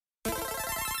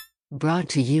Brought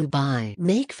to you by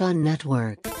Make Fun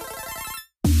Network.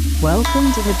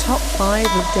 Welcome to the Top 5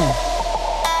 of Death,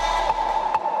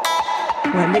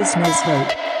 where listeners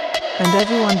vote, and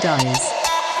everyone dies.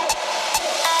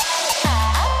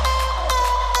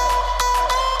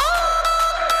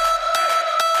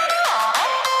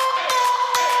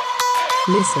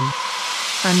 Listen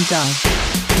and die.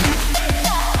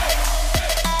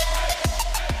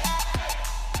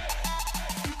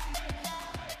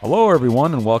 Hello,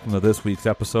 everyone, and welcome to this week's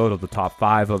episode of the Top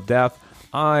 5 of Death.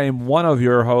 I'm one of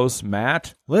your hosts,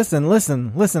 Matt. Listen,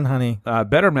 honey.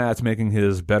 Better Matt's making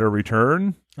his better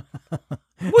return.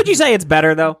 Would you say it's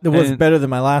better, though? It was better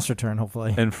than my last return,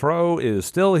 hopefully. And Fro is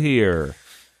still here.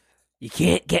 You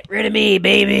can't get rid of me,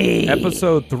 baby.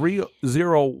 Episode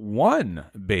 301,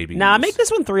 baby. Nah, make this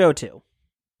one 302.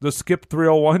 Just skip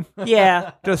 301?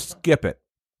 Yeah. Just skip it.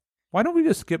 Why don't we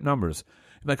just skip numbers?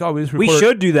 Like, oh, we We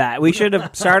should do that. We should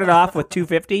have started off with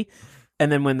 250,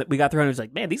 and then when we got 300, it was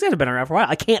like, man, these guys have been around for a while.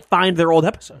 I can't find their old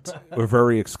episodes. We're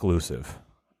very exclusive.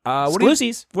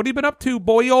 Exclusives. What have you been up to,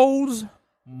 boyos?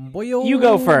 You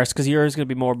go first, because yours is going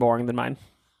to be more boring than mine.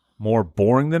 More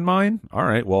boring than mine? All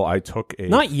right, well, I took a...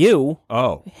 Not you.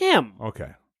 Oh. Him.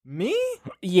 Okay. Me?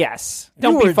 Yes.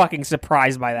 Don't be fucking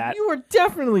surprised by that. You were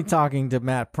definitely talking to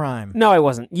Matt Prime. No, I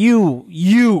wasn't.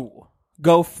 You.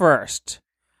 Go first.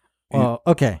 Oh,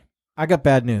 okay. I got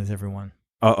bad news, everyone.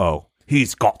 Uh-oh.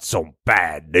 He's got some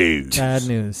bad news. Bad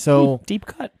news. So, Deep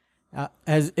cut.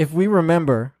 as if we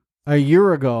remember, a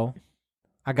year ago,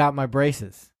 I got my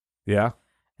braces. Yeah?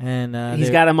 And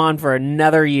He's got him on for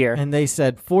another year. And they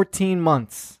said 14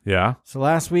 months. Yeah? So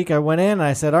last week I went in and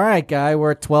I said, all right, guy,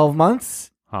 we're at 12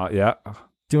 months. Yeah.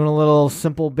 Doing a little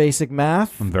simple basic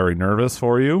math. I'm very nervous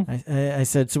for you. I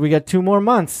said, so we got 2 more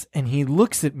months. And he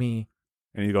looks at me.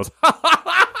 And he goes,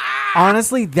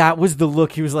 Honestly, that was the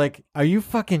look. He was like, "Are you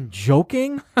fucking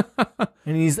joking?"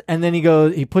 and then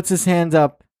he puts his hands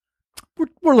up.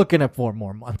 We're looking at 4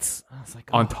 more months. I was like,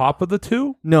 on top of the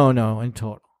 2? No, in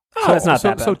total. Oh, that's not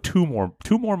that bad. So 2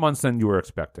 more months than you were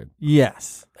expecting.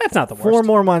 Yes, That's not the worst. 4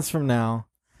 more months from now.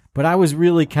 But I was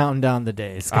really counting down the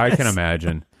days. I guys. can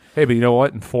imagine. Hey, but you know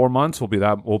what? In 4 months, we'll be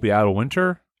out of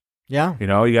winter. Yeah. You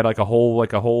know, you got like a whole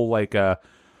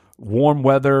warm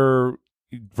weather.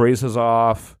 Braces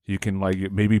off. You can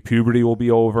maybe puberty will be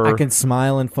over. I can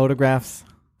smile in photographs.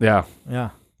 Yeah. Yeah.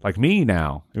 Like me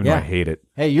now. Even though I hate it.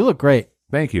 Hey, you look great.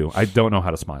 Thank you. I don't know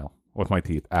how to smile with my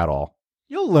teeth at all.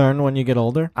 You'll learn when you get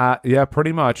older. Yeah,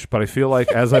 pretty much. But I feel like,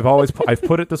 as I've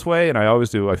put it this way, and I always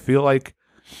do, I feel like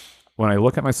when I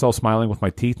look at myself smiling with my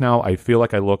teeth now, I feel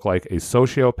like I look like a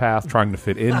sociopath trying to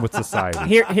fit in with society.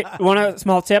 Here, want a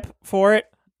small tip for it?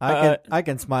 I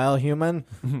can smile, human.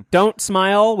 Don't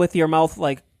smile with your mouth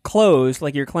closed,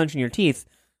 like you're clenching your teeth.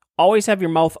 Always have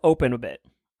your mouth open a bit.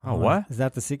 Oh, what? Is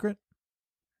that the secret?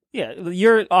 Yeah,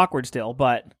 you're awkward still,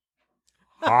 but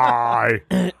Hi.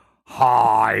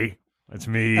 It's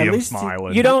me. At I'm least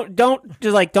smiling. you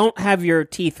don't have your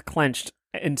teeth clenched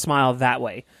and smile that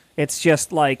way. It's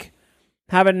just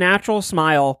have a natural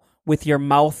smile with your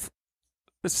mouth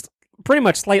pretty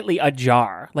much slightly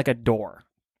ajar, like a door.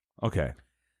 Okay.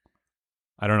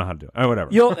 I don't know how to do it. Oh, whatever.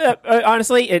 You'll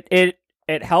honestly, it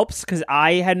helps because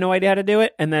I had no idea how to do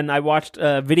it, and then I watched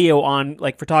a video on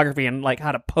photography and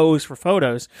how to pose for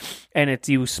photos, and it's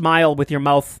you smile with your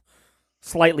mouth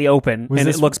slightly open, and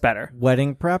it looks better.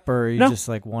 Wedding prep, or you No. just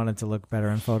wanted to look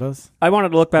better in photos I wanted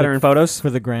to look better in photos.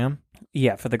 for the gram?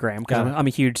 Yeah, for the gram because Got it. I'm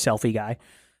a huge selfie guy.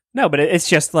 No, but it's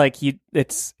just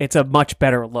it's a much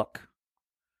better look.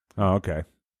 Oh, okay.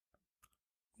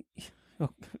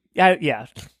 Yeah.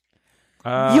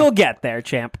 You'll get there,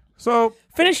 champ. So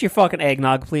Finish your fucking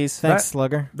eggnog, please. Thanks,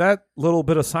 Slugger. that little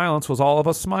bit of silence was all of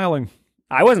us smiling.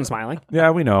 I wasn't smiling. Yeah,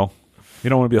 we know.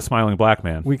 You don't want to be a smiling black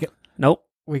man. Nope.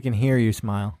 We can hear you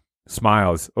smile.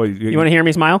 Smiles. Oh, You want to hear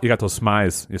me smile? You got those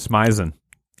smiles. You're smizing.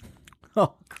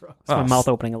 Oh, gross. My mouth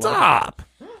opening a little. Stop.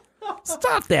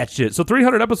 Stop that shit. So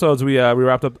 300 episodes we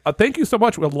wrapped up. Thank you so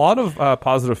much. We have a lot of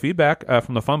positive feedback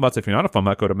from the Fun Butts. If you're not a Fun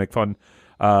Butt, go to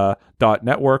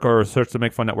makefun.network or search the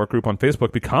Make Fun Network group on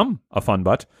Facebook. Become a Fun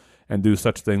Butt and do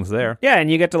such things there. Yeah, and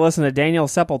you get to listen to Daniel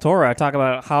Sepultura talk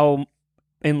about how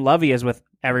in love he is with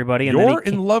everybody. And You're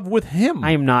in love with him.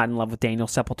 I am not in love with Daniel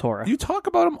Sepultura. You talk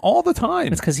about him all the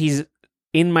time. It's because he's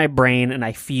in my brain and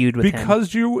I feud with him.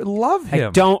 Because you love him.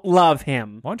 I don't love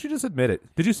him. Why don't you just admit it?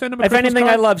 Did you send him a If Christmas anything,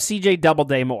 card? I love CJ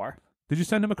Doubleday more. Did you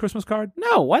send him a Christmas card?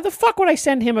 No, why the fuck would I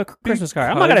send him a Christmas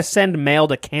card? I'm not going to send mail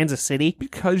to Kansas City.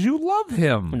 Because you love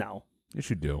him. No. Yes,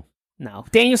 you do. No.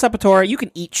 Daniel Sepultura, you can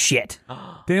eat shit.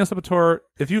 Daniel Sepultura,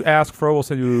 if you ask, Fro will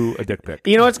send you a dick pic.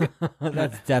 You know what's...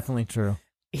 That's definitely true.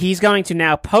 he's going to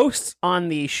now post on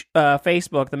the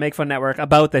Facebook, the Make Fun Network,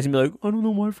 about this and be like, I don't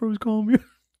know why Fro's calling me.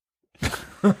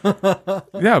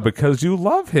 Yeah, because you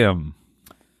love him.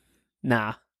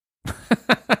 Nah.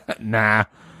 Nah.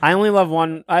 I only love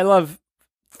one. I love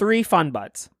 3 fun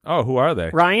butts. Oh, who are they?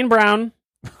 Ryan Brown,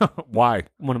 Why?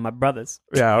 one of my brothers.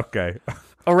 Yeah, okay.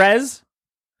 Arez,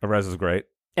 Arez is great.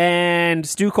 and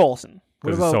Stu Colson. Because What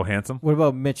he's about- so handsome. What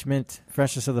about Mitch Mint,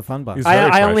 freshest of the fun bucks? He's very I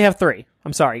fresh. only have 3.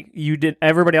 I'm sorry. You did.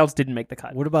 Everybody else didn't make the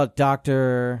cut. What about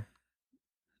Dr.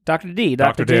 Dr. D,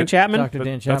 Dr. Dan Dan- Chapman. Dr.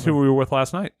 Dan That's who Chapman? we were with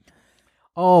last night.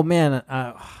 Oh, man.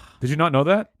 Did you not know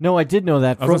that? No, I did know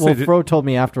that. I was gonna say, Fro told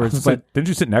me afterwards, but didn't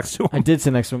you sit next to him? I did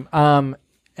sit next to him. And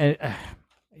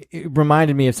it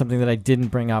reminded me of something that I didn't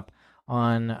bring up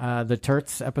on the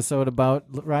Turts episode about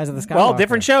Rise of the Skywalker. Well,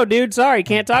 different show, dude. Sorry,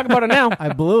 can't talk about it now.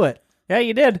 I blew it. Yeah,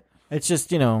 you did. It's just,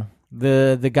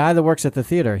 the guy that works at the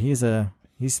theater, he's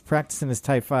practicing his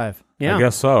Type 5. Yeah. I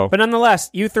guess so. But nonetheless,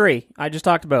 you 3, I just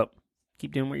talked about.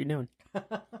 Keep doing what you're doing.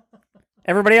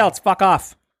 Everybody else, fuck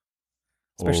off.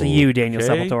 Especially you, Daniel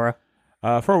Okay. Sepultura.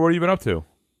 Fro, what have you been up to?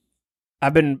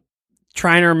 I've been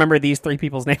trying to remember these 3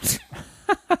 people's names.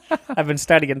 I've been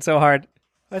studying so hard.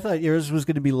 I thought yours was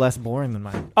going to be less boring than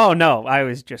mine. Oh, no. I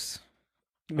was just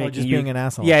making Just you... being an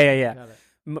asshole. Yeah.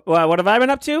 Well, what have I been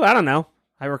up to? I don't know.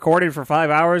 I recorded for 5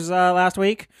 hours last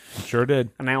week, Sure did.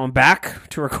 and now I'm back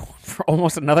to record for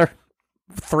almost another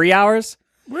 3 hours.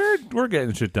 We're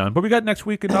getting shit done, but we got next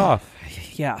weekend off.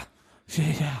 Yeah.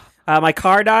 Yeah. My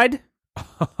car died,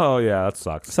 Oh yeah, that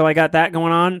sucks. so I got that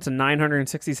going on. It's a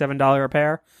 $967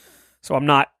 repair, so I'm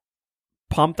not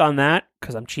pumped on that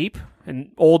because I'm cheap, and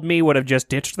old me would have just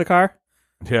ditched the car,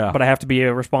 Yeah, but I have to be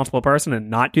a responsible person and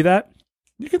not do that.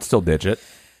 you can still ditch it.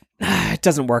 It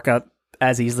doesn't work out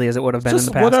as easily as it would have been Just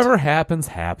in the past. whatever happens,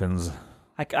 happens.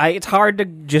 It's hard to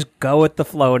just go with the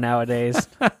flow nowadays.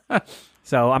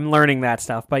 So I'm learning that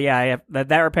stuff. But yeah, I have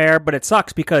that repair, but it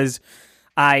sucks because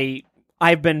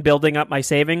I've been building up my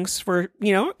savings for,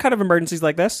 kind of emergencies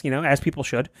like this, as people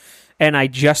should. And I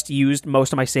just used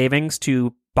most of my savings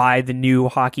to buy the new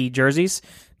hockey jerseys,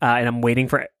 and I'm waiting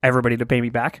for everybody to pay me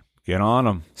back. Get on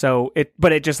them. So it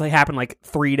just happened like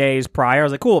 3 days prior. I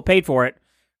was like, cool, paid for it.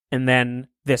 And then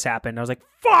this happened. I was like,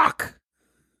 fuck.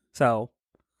 So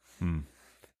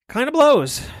kind of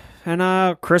blows.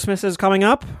 And Christmas is coming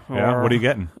up. Yeah. or What are you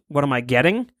getting? What am I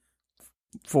getting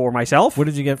for myself? What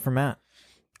did you get for Matt?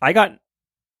 I got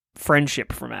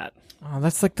friendship for Matt. Oh,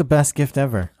 that's like the best gift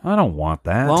ever. I don't want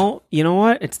that. Well, you know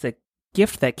what? It's the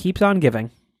gift that keeps on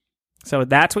giving. So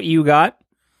that's what you got.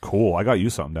 Cool. I got you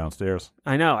something downstairs.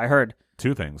 I know. I heard.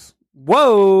 2 things.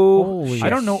 Whoa. Holy I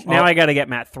don't know. Now I got to get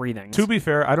Matt 3 things. To be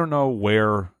fair, I don't know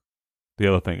where the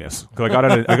other thing is. 'Cause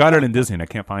I got it in Disney and I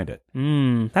can't find it.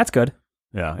 That's good.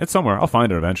 Yeah, it's somewhere. I'll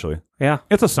find it eventually. Yeah.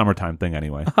 It's a summertime thing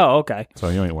anyway, Oh, okay. so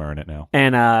you ain't wearing it now.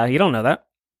 And you don't know that.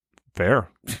 Fair.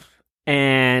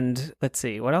 And let's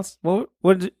see, what else? What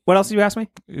else did you ask me?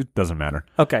 It doesn't matter.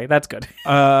 Okay, that's good.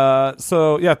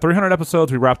 So yeah, 300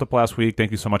 episodes we wrapped up last week.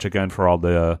 Thank you so much again for all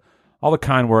the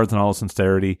kind words and all the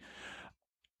sincerity.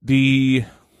 The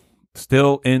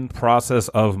still in process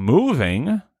of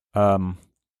moving.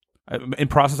 In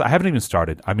process, I haven't even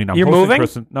started. I mean, I'm You're hosting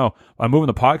moving? No, I'm moving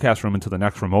the podcast room into the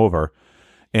next room over,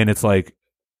 and it's like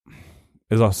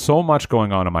there's so much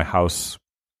going on in my house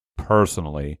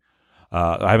personally.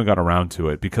 I haven't got around to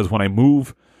it because when I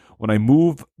move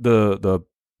the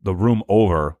room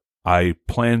over, I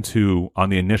plan to, on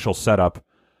the initial setup,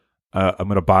 I'm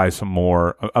going to buy some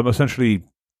more. I'm essentially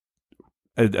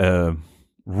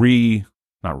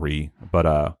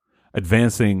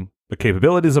advancing the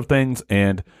capabilities of things,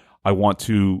 and I want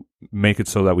to make it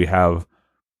so that we have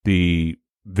the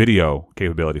video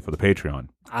capability for the Patreon.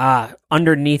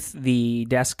 Underneath the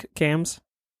desk cams.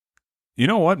 You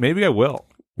know what? Maybe I will.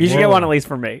 You should get one at least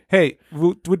for me. Hey,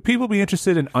 would people be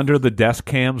interested in under the desk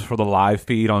cams for the live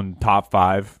feed on Top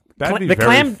 5?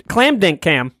 Clam dink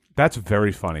cam. That's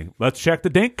very funny. Let's check the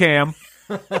dink cam.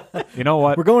 You know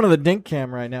what? We're going to the Dink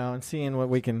Cam right now and seeing what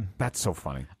we can. That's so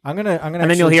funny. I'm gonna. And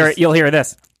then you'll hear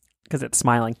this because it's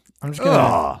smiling. I'm just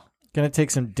gonna take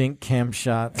some Dink Cam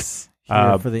shots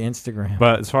here for the Instagram.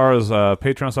 But as far as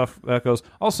Patreon stuff that goes,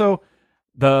 also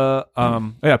the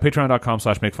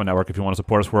patreon.com/makefunnetwork if you want to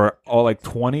support us. We're all like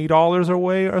 $20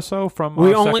 away or so from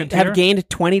We our only second tier. have gained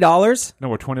 $20. No,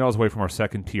 we're $20 away from our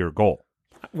second tier goal.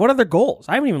 What are their goals?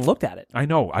 I haven't even looked at it. I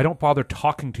know. I don't bother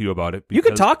talking to you about it. You could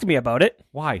because- talk to me about it.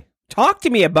 Why? Talk to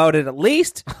me about it at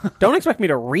least. Don't expect me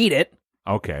to read it.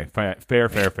 Okay,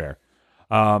 fair.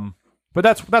 But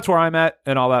that's where I'm at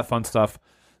and all that fun stuff.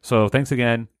 So thanks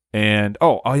again. And I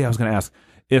was going to ask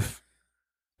if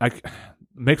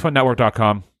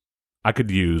makefunnetwork.com. I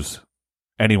could use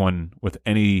anyone with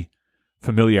any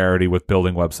familiarity with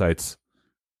building websites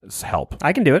help.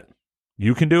 I can do it.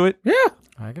 You can do it? Yeah.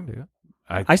 I can do it.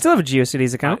 I still have a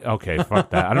GeoCities account. Okay, fuck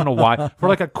that. I don't know why. For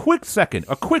like a quick second,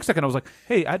 I was like,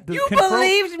 hey, You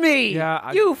believed me.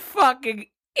 Yeah, you fucking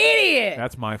idiot.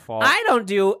 That's my fault. I don't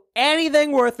do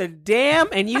anything worth a damn,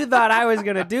 and you thought I was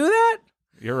going to do that?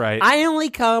 You're right. I only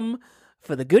come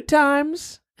for the good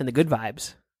times and the good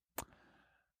vibes.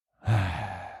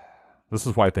 This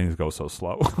is why things go so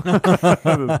slow.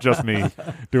 It's just me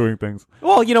doing things.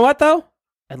 Well, you know what, though?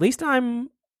 At least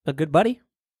I'm a good buddy.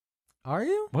 Are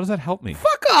you? What does that help me?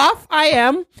 Fuck off. I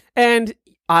am. And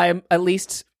I'm at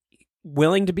least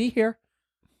willing to be here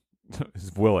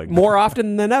He's willing. more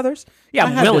often than others. Yeah,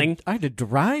 I'm willing. I had to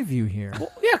drive you here.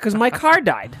 Well, yeah, because my car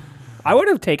died. I would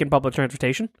have taken public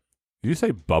transportation. Did you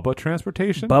say Bubba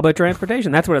Transportation? Bubba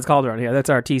Transportation. That's what it's called around here. That's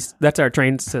our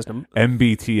train system.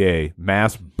 MBTA,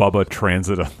 Mass Bubba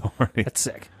Transit Authority. That's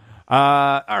sick.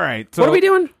 All right. So, What are we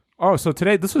doing? Oh, so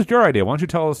today, this was your idea. Why don't you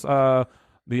tell us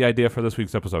the idea for this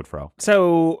week's episode, Fro?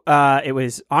 So it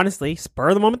was honestly spur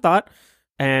of the moment thought,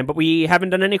 but we haven't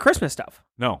done any Christmas stuff.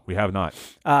 No, we have not.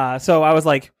 So I was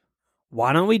like,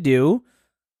 why don't we do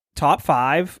top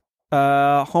 5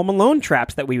 Home Alone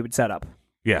traps that we would set up?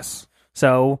 Yes.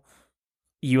 So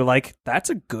you were like, that's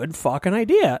a good fucking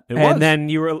idea. It was. And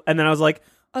then I was like,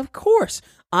 of course.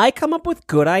 I come up with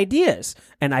good ideas,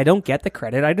 and I don't get the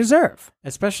credit I deserve.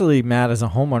 Especially Matt as a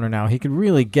homeowner now. He could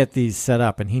really get these set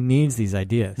up, and he needs these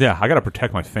ideas. Yeah, I got to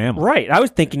protect my family. Right. I was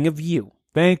thinking of you.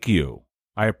 Thank you.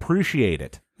 I appreciate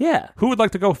it. Yeah. Who would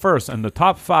like to go first in the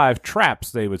top 5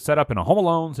 traps they would set up in a Home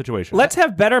Alone situation? Let's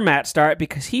have Better Matt start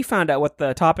because he found out what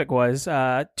the topic was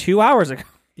 2 hours ago.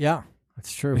 Yeah,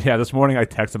 that's true. Yeah, this morning I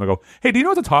text him. I go, hey, do you know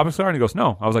what the topics are? And he goes,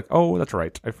 no. I was like, oh, that's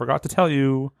right. I forgot to tell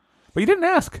you. But you didn't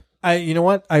ask. You know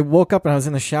what? I woke up and I was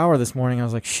in the shower this morning. I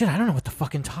was like, shit, I don't know what the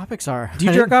fucking topics are. Do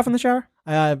you jerk off in the shower?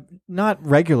 Not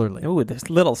regularly. Ooh, this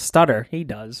little stutter. He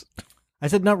does. I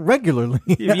said not regularly.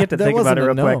 You have to That think about wasn't it a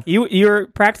real no. quick. You're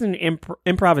practicing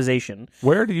improvisation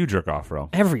Where do you jerk off, Ro?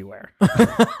 everywhere.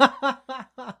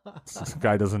 This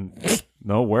guy doesn't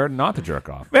know where not to jerk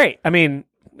off. Right. I mean,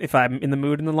 if I'm in the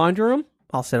mood in the laundry room,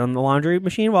 I'll sit on the laundry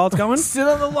machine while it's going. Sit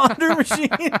on the laundry machine.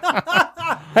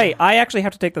 Hey, I actually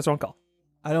have to take this phone call.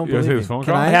 I don't You guys believe take you. this phone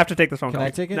Can call? I have to take this phone Can call.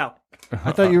 I take it? No.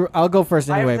 I thought you were, I'll go first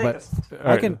anyway, I have to but take this. All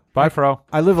right. can- Bye, Fro.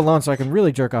 I live alone, so I can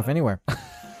really jerk off anywhere.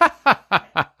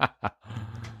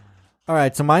 All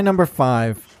right, so my number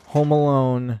 5, Home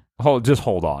Alone Just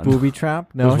hold on. booby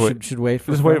trap. No, Just wait. should wait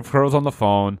for Just wait. Fro's on the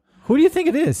phone. Who do you think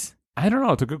it is? I don't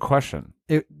know. It's a good question.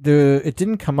 It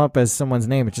didn't come up as someone's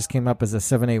name. It just came up as a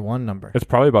 781 number. It's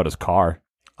probably about his car.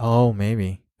 Oh,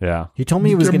 maybe. Yeah. He told me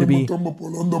he was going to be...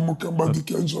 We're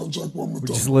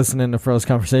just listening to Fro's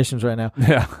conversations right now.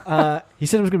 Yeah. He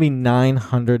said it was going to be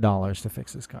 $900 to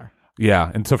fix his car.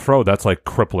 Yeah. And to Fro, that's like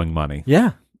crippling money.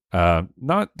 Yeah.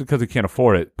 Not because he can't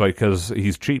afford it, but because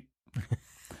he's cheap.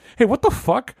 Hey, what the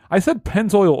fuck? I said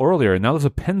Pennzoil earlier, and now there's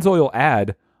a Pennzoil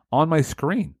ad on my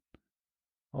screen.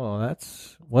 Oh,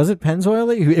 was it Pennzoil?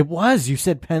 It was. You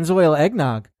said Pennzoil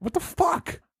eggnog. What the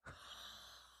fuck?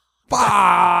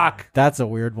 Fuck! That's a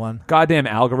weird one. Goddamn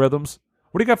algorithms.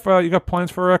 What do you got for? You got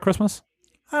plans for Christmas?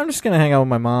 I'm just going to hang out with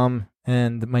my mom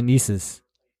and my nieces.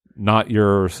 Not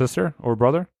your sister or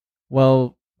brother?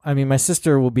 Well, I mean, my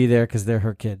sister will be there because they're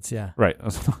her kids, yeah. Right.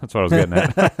 That's what I was getting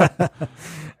at.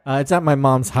 It's at my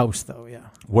mom's house, though, yeah.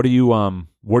 What are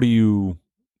you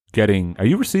getting? Are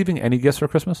you receiving any gifts for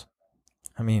Christmas?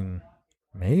 I mean,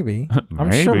 maybe.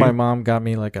 I'm sure Maybe. my mom got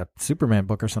me like a Superman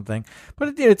book or something.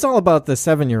 But it's all about the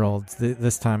 7-year-olds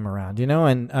this time around, you know?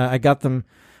 And I got them,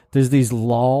 there's these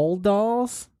LOL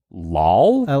dolls.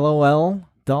 LOL? LOL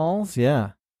dolls,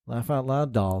 yeah. Laugh out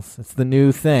loud dolls. It's the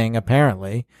new thing,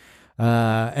 apparently.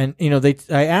 And, you know,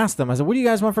 I asked them, I said, what do you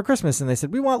guys want for Christmas? And they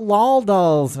said, we want LOL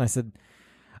dolls. And I said,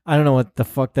 I don't know what the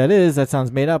fuck that is. That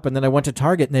sounds made up. And then I went to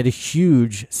Target and they had a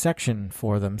huge section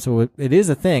for them. So it is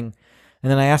a thing. And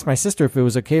then I asked my sister if it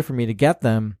was okay for me to get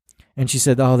them. And she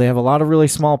said, oh, they have a lot of really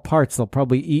small parts. They'll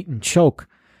probably eat and choke.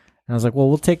 And I was like, well,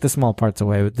 we'll take the small parts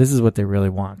away. This is what they really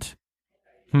want.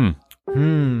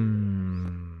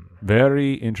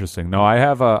 Very interesting. No, I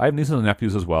have nieces and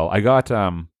nephews as well. I got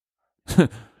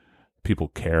people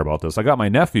care about this. I got my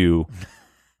nephew.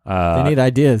 They need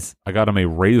ideas. I got him a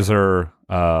Razer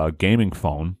gaming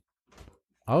phone.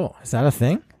 Oh, is that a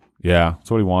thing? Yeah,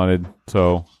 that's what he wanted.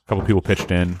 So a couple people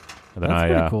pitched in, and then That's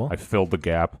pretty I cool. I filled the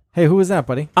gap. Hey, who was that,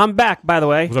 buddy? I'm back, by the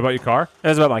way. Was that about your car? It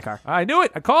was about my car. I knew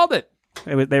it. I called it.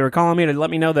 They were calling me to let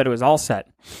me know that it was all set.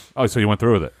 Oh, so you went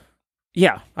through with it?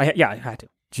 Yeah, I had to.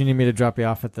 Do you need me to drop you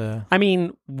off at the... I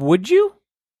mean, would you?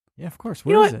 Yeah, of course.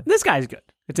 You know Where is what? it? This guy's good.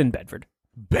 It's in Bedford.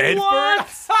 Bedford?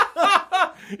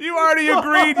 You already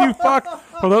agreed, you fuck.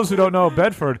 For those who don't know,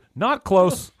 Bedford, not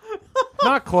close.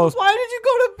 Not close. Why did you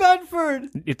go to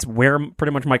Bedford? It's where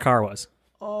pretty much my car was.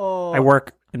 Oh, I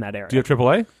work in that area. Do you have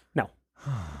AAA? No.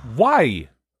 Why?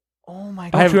 oh my I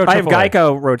god! have, you have I have AAA?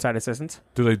 Geico roadside assistance.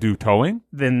 Do they do towing?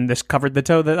 Then this covered the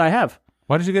tow that I have.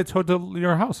 Why did you get towed to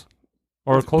your house?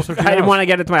 Or closer to I your didn't house? want to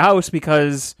get it to my house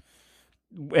because,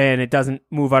 and it doesn't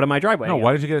move out of my driveway. No,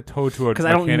 why did you get it towed to a Because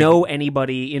I don't mechanic? know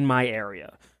anybody in my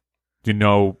area. Do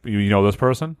you know this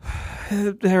person?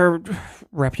 They're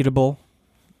reputable.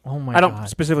 Oh my I don't god!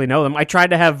 specifically know them. I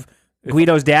tried to have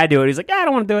Guido's dad do it. He's like, I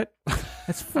don't want to do it.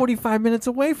 That's 45 minutes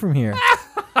away from here.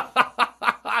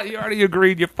 You already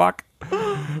agreed, you fuck.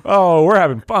 Oh, we're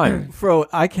having fun. Fro,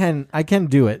 I can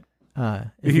do it. If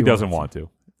He you doesn't want want to.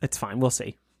 It's fine. We'll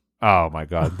see. Oh my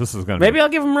god, this is gonna Maybe be I'll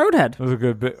give him Roadhead. this is a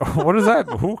good bit. What is that?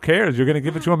 Who cares? You're gonna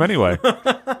give it to him anyway.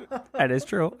 That is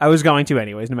true. I was going to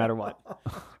anyways, no matter what.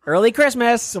 Early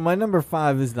Christmas. So my number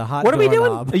 5 is the hot. What are we doing?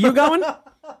 doorknob. Are you going?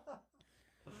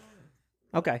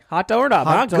 Okay, hot doorknob.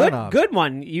 Hot Huh? doorknob. Good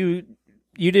one. You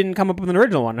didn't come up with an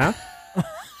original one, huh?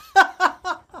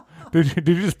 Did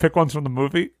you just pick ones from the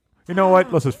movie? You know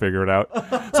what? Let's just figure it out.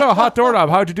 So, hot doorknob.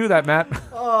 How'd you do that, Matt?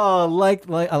 Oh,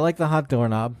 I like the hot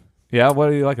doorknob. Yeah. What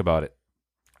do you like about it?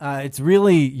 It's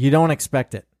really you don't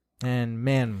expect it, and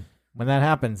man, when that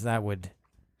happens, that would I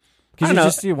because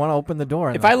don't know. you want to open the door.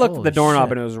 And If I looked at holy the doorknob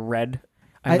shit. and it was red,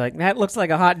 I'd be like, that looks like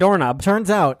a hot doorknob. Turns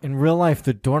out in real life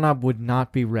the doorknob would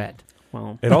not be red.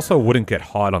 Well, It also wouldn't get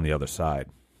hot on the other side.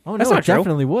 Oh That's no, not it true.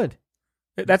 definitely would.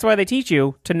 that's why they teach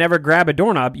you to never grab a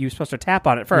doorknob. You're supposed to tap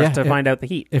on it first Yeah, to find out the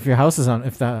heat. If your house is on,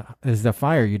 if the is the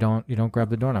fire, you don't grab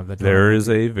the doorknob. The doorknob. There is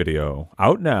a video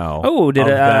out now. Oh, did of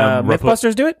them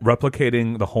Mythbusters do it?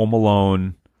 replicating the Home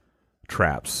Alone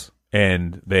traps,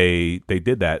 and they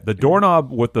did that. The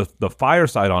doorknob with the fire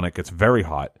side on it gets very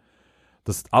hot.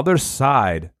 The other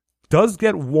side does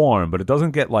get warm, but it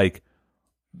doesn't get like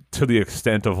to the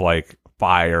extent of like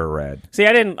fire red. See,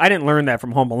 I didn't learn that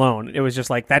from Home Alone. It was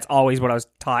just like that's always what I was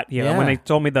taught. You know, when Yeah. they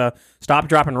told me the stop,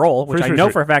 drop, and roll, which Pretty I sure know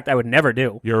you're- for a fact I would never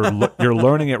do. You're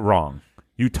learning it wrong.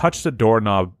 You touch the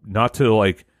doorknob not to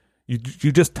like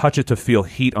you just touch it to feel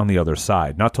heat on the other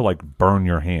side, not to like burn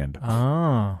your hand. Oh,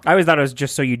 I always thought it was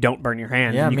just so you don't burn your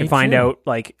hand. Yeah, you me can find too. out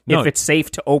like No. if it's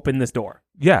safe to open this door.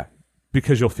 Yeah,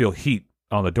 because you'll feel heat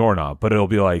on the doorknob, but it'll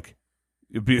be like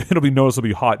it'll be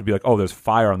noticeably hot to be like, oh, there's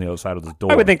fire on the other side of this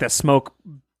door. I would think the smoke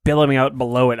billowing out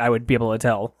below it, I would be able to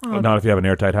tell. Not if you have an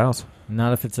airtight house.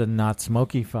 not if it's a not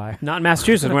smoky fire. Not in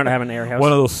Massachusetts. We're not having an air house.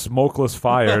 One of those smokeless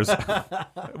fires.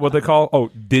 What they call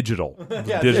digital.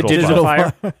 digital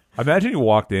fire. fire. Imagine you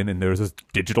walked in and there was this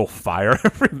digital fire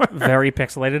everywhere. Very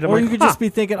pixelated. I'm Or like, you could huh. just be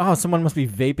thinking, oh, someone must be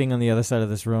vaping on the other side of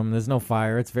this room. There's no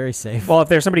fire. It's very safe. Well, if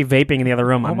there's somebody vaping in the other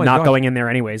room, I'm my not God. going in there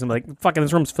anyways. I'm like, fucking,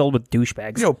 this room's filled with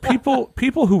douchebags. Yo,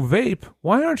 people who vape,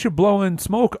 why aren't you blowing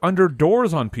smoke under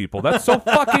doors on people? That's so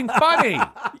fucking funny.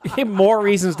 More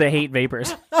reasons to hate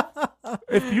vapors.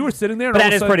 If you were sitting there and But all that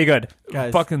of a is sudden pretty good.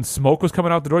 Guys, fucking smoke was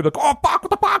coming out the door, you'd be like, oh, fuck, what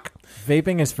the fuck?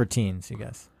 vaping is for teens, you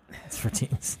guys. It's for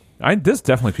teens. There's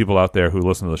definitely people out there who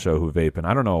listen to the show who vape, and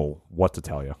I don't know what to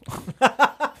tell you.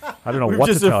 I don't know We've what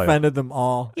to just tell you. offended them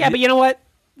all. Yeah, but you know what?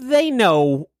 They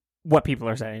know what people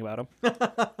are saying about him.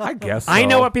 I guess I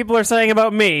know so. what people are saying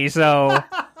about me, so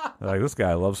Like, this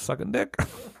guy loves sucking dick.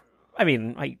 I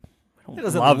mean, I don't He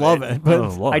doesn't love, love it. it, but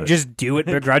love I it. just do it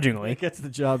begrudgingly. gets the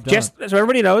job done. Just so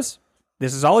everybody knows,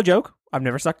 this is all a joke. I've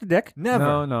never sucked a dick. never.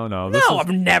 No. No, I've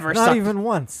never Not sucked. even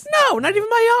once. No, not even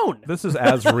my own. This is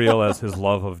as real as his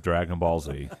love of Dragon Ball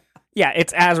Z. Yeah,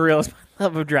 it's as real as my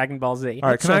love of Dragon Ball Z. All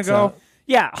right, can I checks go? out.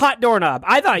 Yeah, hot doorknob.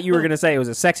 I thought you were gonna say it was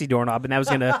a sexy doorknob, and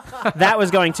that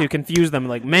was going to confuse them.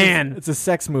 Like, man, It's a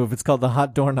sex move. It's called the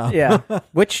hot doorknob. yeah.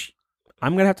 Which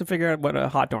I'm gonna have to figure out what a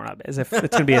hot doorknob is if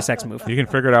it's gonna be a sex move. You can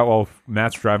figure it out while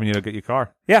Matt's driving you to get your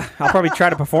car. Yeah, I'll probably try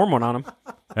to perform one on him.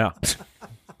 Yeah.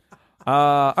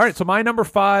 All right, so my number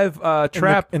 5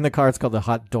 trap. In the car, it's called the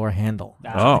hot door handle.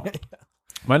 Oh.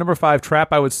 My number 5 trap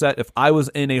I would set if I was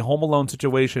in a Home Alone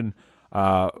situation,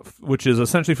 which is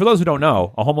essentially, for those who don't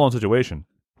know, a Home Alone situation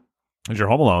is you're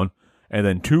home alone, and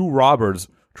then 2 robbers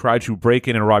try to break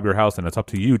in and rob your house, and it's up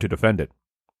to you to defend it.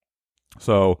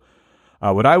 So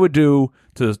what I would do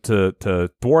to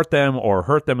thwart them or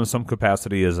hurt them in some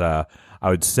capacity is I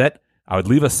would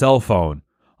leave a cell phone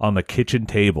on the kitchen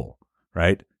table,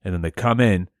 right? And then they come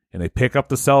in and they pick up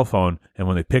the cell phone, and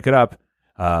when they pick it up,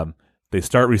 they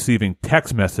start receiving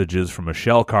text messages from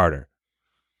Michelle Carter.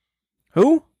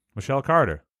 Who? Michelle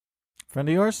Carter. Friend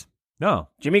of yours? No,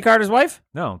 Jimmy Carter's wife?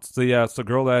 it's the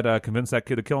girl that convinced that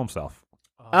kid to kill himself.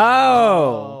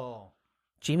 Oh.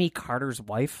 Jimmy Carter's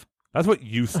wife? That's what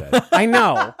you said. I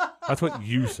know. That's what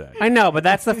you said. I know, but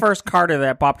that's the first Carter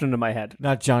that popped into my head.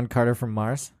 Not John Carter from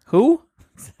Mars. Who?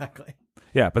 Exactly.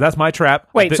 Yeah, but that's my trap.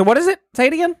 Wait, so what is it? Say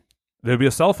it again? There'll be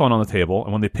a cell phone on the table,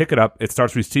 and when they pick it up, it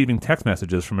starts receiving text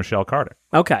messages from Michelle Carter,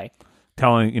 Okay.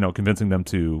 convincing them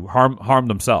to harm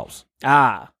themselves.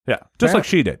 Ah. Yeah, just like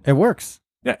she did. It works.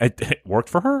 Yeah, it worked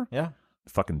for her. Yeah.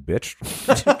 Fucking bitch.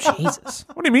 Jesus.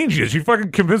 What do you mean she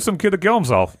fucking convinced some kid to kill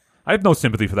himself? I have no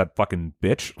sympathy for that fucking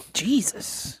bitch.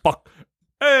 Jesus. Fuck.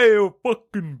 Hey, you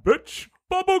fucking bitch.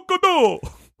 Babakado.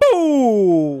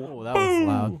 Oh, that was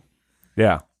loud.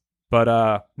 Yeah.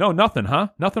 But, no, nothing, huh?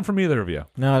 Nothing from either of you.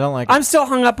 No, I don't like it. I'm still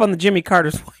hung up on the Jimmy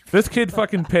Carter's wife. This kid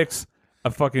fucking picks a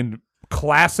fucking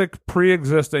classic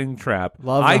pre-existing trap.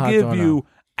 Love the I hot give donut. you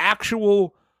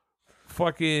actual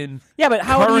fucking... Yeah, but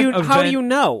how do Current you event-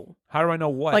 know? How do I know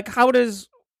what? Like,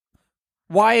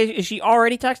 why is she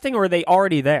already texting, or are they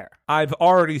already there? I've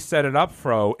already set it up,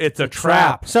 Fro. It's a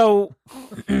trap. So,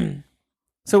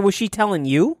 so was she telling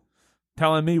you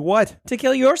Telling me what? to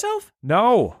kill yourself?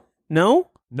 No. No?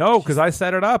 No, because I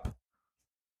set it up.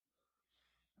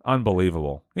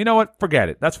 Unbelievable. You know what? Forget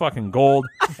it. That's fucking gold.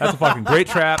 That's a fucking great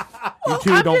trap. You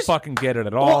two I'm don't just- fucking get it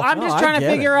at all. Well, I'm No, just I trying to get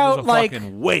it. figure It's out, a like,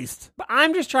 fucking waste.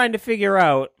 I'm just trying to figure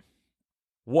out,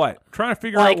 What? Trying to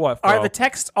figure like, out what, are Fro? the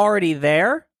texts already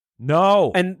there?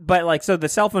 No. But like, so the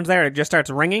cell phone's there, it just starts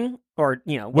ringing, or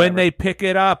when whatever. they pick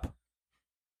it up.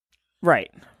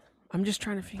 right. I'm just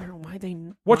trying to figure out why they.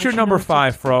 What's why your she number knows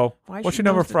 5, to- Fro? why What's she your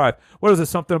number knows to- 5? What is it?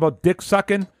 Something about dick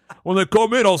sucking? When they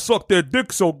come in, I'll suck their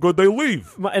dick so good they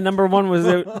leave. And number 1 was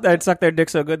they'd suck their dick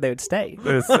so good they would stay,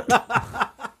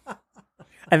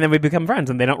 and then we become friends,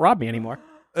 and they don't rob me anymore.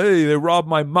 Hey, they robbed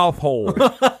my mouth hole.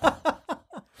 That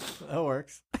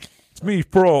works. It's me,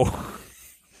 Fro.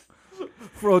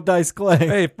 Fro Dice Clay.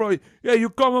 Hey, Fro. Yeah, you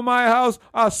come in my house,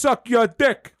 I'll suck your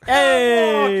dick.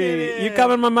 Hey, you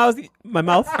come in my mouth? My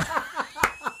mouth?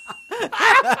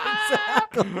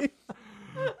 Boo!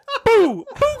 Boo! Boo!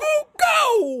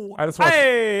 Go! I just want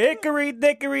Hey, hickory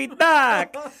dickory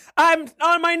dock! I'm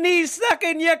on my knees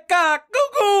sucking your cock.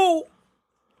 Goo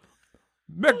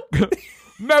goo!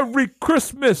 Merry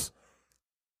Christmas.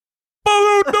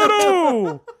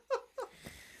 Boo-doo-doo-doo.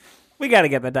 We got to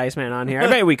get the Dice Man on here. I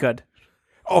bet we could.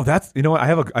 Oh, that's, you know what? I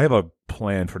have a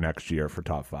plan for next year for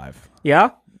top 5.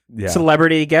 Yeah. Yeah.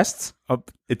 Celebrity guests.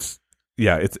 It's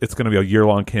going to be a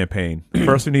year-long campaign.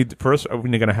 First we're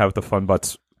going to have the Fun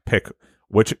Butts pick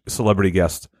which celebrity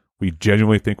guest we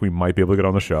genuinely think we might be able to get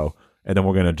on the show, and then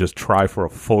we're going to just try for a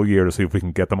full year to see if we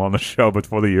can get them on the show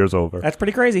before the year's over. That's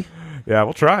pretty crazy. Yeah,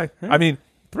 we'll try. I mean,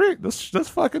 this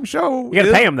fucking show. You got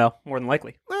to pay him though, more than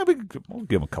likely. We'll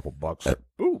give him a couple bucks.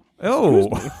 Ooh. Oh.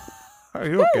 Are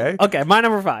you okay? Okay, my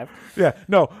number 5. Yeah.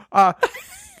 No.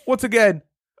 Once again,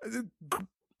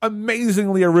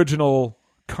 amazingly original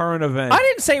current event. I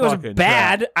didn't say it was fucking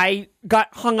bad. trap. I got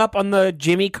hung up on the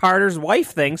Jimmy Carter's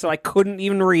wife thing, so I couldn't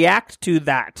even react to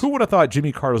that. Who would have thought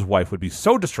Jimmy Carter's wife would be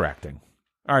so distracting?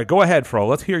 All right, go ahead, Fro.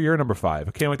 Let's hear your number 5.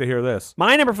 I can't wait to hear this.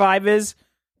 My number 5 is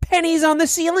pennies on the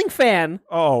ceiling fan.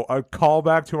 Oh, a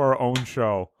callback to our own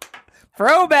show.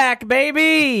 Throwback,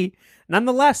 baby.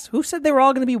 Nonetheless, who said they were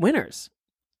all going to be winners?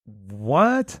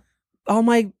 What? All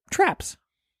my traps.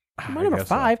 My I number guess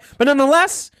so. 5. But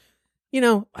nonetheless, I'm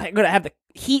going to have the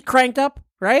heat cranked up,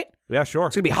 right? Yeah, sure.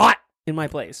 It's going to be hot in my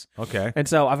place. Okay. And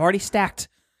so I've already stacked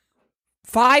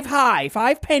 5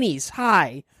 pennies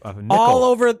high, A nickel. all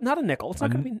over. Not a nickel. It's A,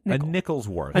 not going to be a nickel. nickel's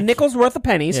worth. A nickel's worth of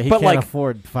pennies, Yeah, he but can't like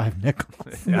afford 5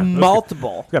 nickels. Yeah.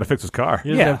 multiple. Got to fix his car. He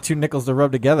doesn't Yeah. have 2 nickels to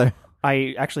rub together.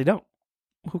 I actually don't.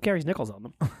 Who carries nickels on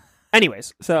them?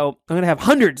 Anyways, so I'm going to have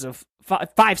hundreds of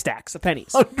 5 stacks of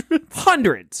pennies.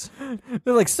 Hundreds.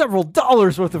 They're like several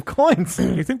dollars worth of coins.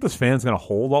 You think this fan's going to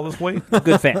hold all this weight?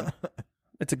 Good fan.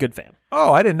 It's a good fan.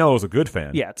 Oh, I didn't know it was a good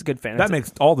fan. Yeah, it's a good fan. That It's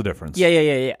makes all the difference.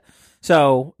 Yeah.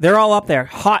 So they're all up there.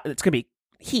 Hot. It's going to be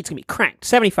heat's going to be cranked.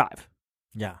 75.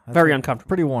 Yeah. that's Very uncomfortable.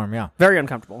 pretty warm, yeah. Very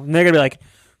uncomfortable. And they're going to be like,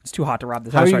 it's too hot to rob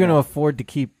this How are house you right going to now. afford to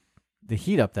keep the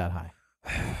heat up that high?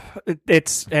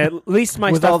 It's at least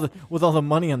my with stuff. all the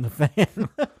money on the fan.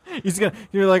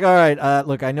 You're like, all right,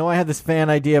 look, I know I had this fan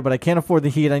idea, but I can't afford the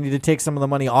heat. I need to take some of the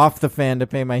money off the fan to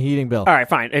pay my heating bill. All right,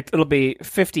 fine. It'll be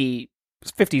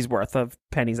 50's worth of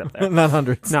pennies up there. Not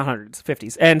hundreds. Not hundreds,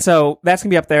 50s. And so that's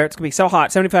going to be up there. It's going to be so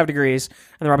hot, 75 degrees.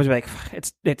 And the Robbers will be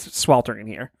like, it's sweltering in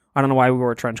here. I don't know why we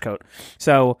wore a trench coat.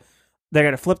 So they're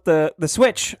going to flip the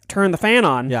switch, turn the fan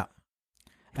on. Yeah.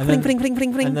 And Fling, then- fling, fling,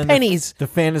 fling, fling, and then pennies. The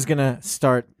fan is gonna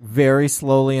start very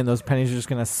slowly, and those pennies are just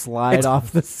gonna slide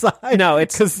off the side. No,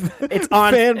 it's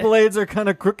on. fan blades are kind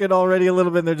of crooked already a little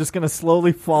bit. And they're just gonna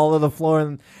slowly fall to the floor,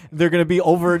 and they're gonna be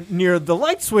over near the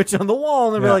light switch on the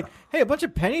wall, and they're Yeah. like, "Hey, a bunch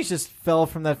of pennies just fell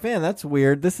from that fan. That's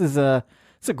weird. It's a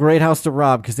great house to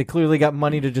rob because they clearly got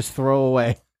money to just throw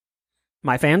away."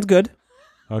 My fan's good,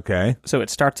 Okay. so it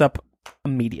starts up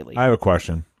immediately. I have a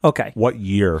question. Okay. What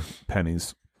year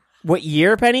pennies? What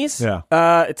year pennies? Yeah.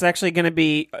 It's actually going to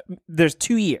be. There's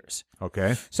 2 years.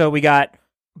 Okay. So we got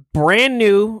brand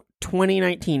new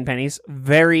 2019 pennies,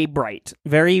 very bright,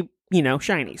 very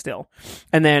shiny still,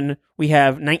 and then we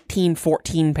have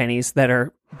 1914 pennies that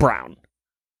are brown,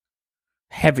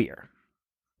 heavier,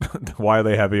 Why are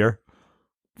they heavier?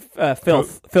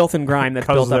 filth and grime that's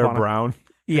Because built up they're on 'em. brown.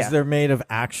 Because Yeah. they're made of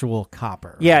actual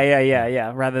copper.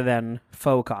 Yeah. Rather than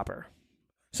faux copper.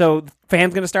 So the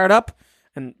fan's going to start up,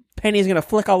 and penny's going to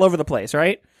flick all over the place,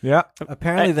 right? Yeah.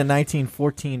 Apparently, the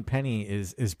 1914 penny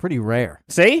is pretty rare.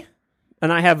 See?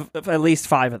 And I have at least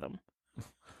 5 of them.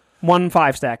 1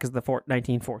 5-stack is the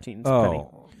 1914 penny.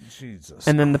 Oh, Jesus.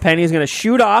 And then the penny is going to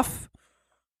shoot off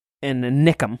and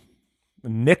nick them.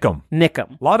 Nick 'em. Nick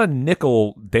them. A lot of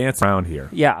nickel dance around here.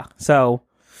 Yeah. So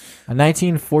A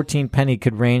 1914 penny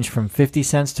could range from 50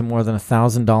 cents to more than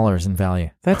 $1,000 in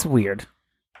value, that's weird.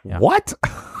 Yeah. What?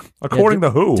 According to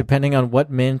who? depending on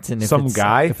what mint and if Some it's,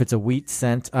 guy? if it's a wheat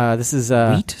cent. This is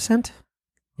Wheat scent?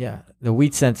 Yeah, the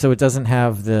wheat cent. So it doesn't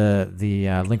have the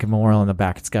Lincoln Memorial in the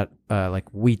back. It's got like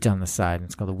wheat on the side, and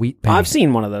it's called the wheat penny. I've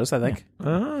seen one of those, I think.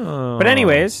 Oh. But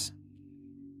anyways,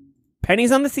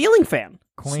 pennies on the ceiling fan.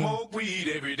 Coin.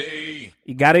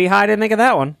 You got to be high to think of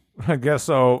that one. I guess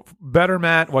so. Better,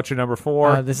 Matt. What's your number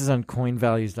 4? This is on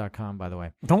coinvalues.com, by the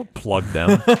way. Don't plug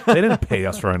them. They didn't pay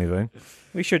us for anything.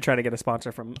 We should try to get a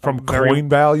sponsor from Coin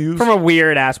Values? from a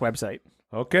weird ass website.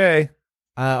 Okay.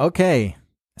 Okay,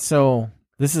 so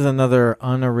this is another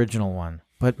unoriginal one,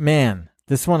 but man,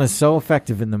 this one is so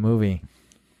effective in the movie.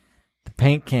 The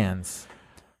paint cans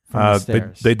from the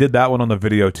stairs. They did that one on the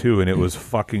video too, and it was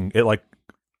fucking. It like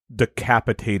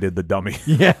decapitated the dummy.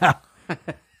 Yeah,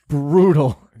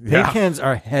 brutal. Yeah. Paint cans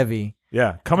are heavy.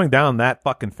 Yeah, coming down that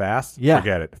fucking fast. Yeah.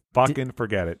 Forget it. Fucking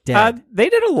forget it. Dead. They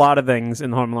did a lot of things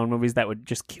in the Home Alone movies that would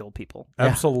just kill people.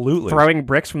 Absolutely. Throwing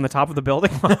bricks from the top of the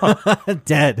building.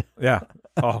 Dead. Yeah.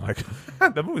 Oh my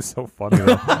god, that movie's so funny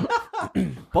though.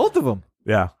 Both of them.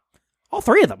 Yeah. All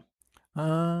 3 of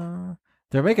them.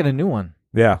 They're making a new one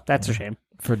Yeah. That's a shame.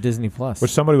 for Disney Plus.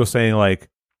 Which somebody was saying like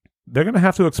they're gonna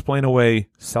have to explain away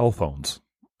cell phones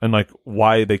and like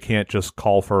why they can't just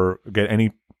call for get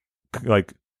any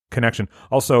like connection.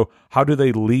 Also, how do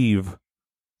they leave?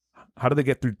 How do they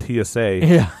get through TSA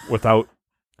Yeah. without?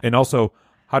 And also,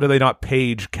 how do they not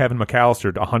page Kevin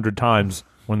McAllister 100 times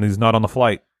when he's not on the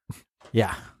flight?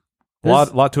 Yeah. A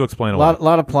lot to explain A away.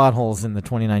 lot of plot holes in the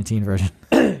 2019 version.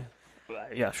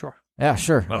 Yeah, sure. Yeah,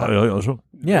 sure. Uh,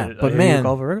 Yeah, but man,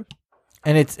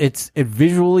 and it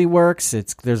visually works.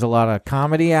 There's a lot of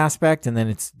comedy aspect, and then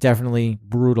it's definitely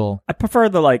brutal. I prefer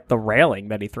the railing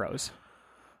that he throws.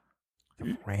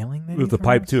 Railing that With the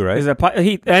pipe too, right? Is I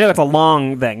know it's a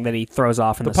long thing that he throws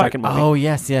off in the pipe- second movie. Oh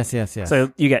yes.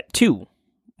 So you get 2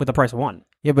 with the price of 1.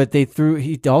 Yeah, but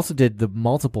he also did the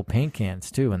multiple paint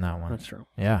cans too in that one. That's true.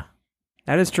 Yeah,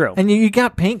 That is true. and you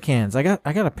got paint cans. I got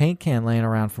a paint can laying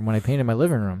around from when I painted my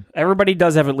living room. Everybody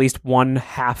does have at least one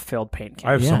half-filled paint can.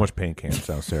 I have Yeah. so much paint cans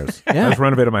downstairs. Yeah. I just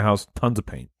renovated my house, tons of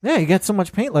paint. Yeah, you got so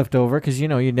much paint left over because you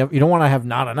don't want to have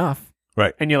not enough.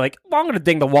 Right. And you're like, well, I'm going to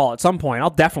ding the wall at some point. I'll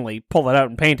definitely pull it out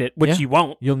and paint it, which Yeah. you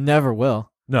won't. You'll never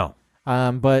will. No.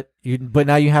 But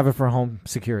now you have it for home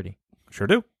security. Sure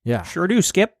do. Yeah. Sure do,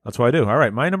 Skip. That's what I do. All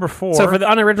right. My number 4. So for the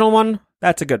unoriginal one,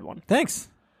 that's a good one. Thanks.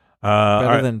 all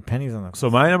Better right. than pennies on the. So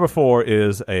my number 4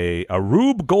 is a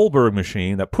Rube Goldberg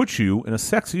machine that puts you in a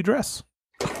sexy dress.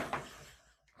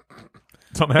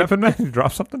 Something happened, man? You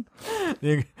dropped something?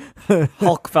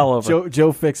 Hulk fell over.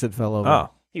 Joe Fixit fell over. Oh,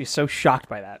 He was so shocked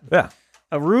by that. yeah.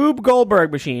 A Rube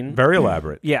Goldberg machine. Very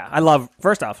elaborate. Yeah,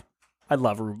 first off, I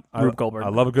love Rube Goldberg. I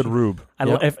love a good Rube.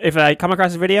 If I come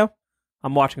across a video,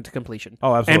 I'm watching to completion.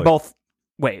 Oh, absolutely. And both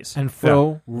ways. And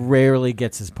Fro rarely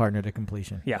gets his partner to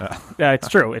completion. Yeah, it's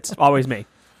true. It's always me.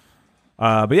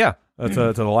 But yeah, it's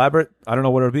an elaborate. I don't know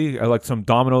what it'll be. I like some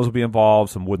dominoes will be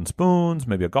involved, some wooden spoons,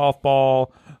 maybe a golf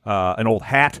ball, an old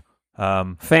hat,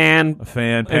 Fan. a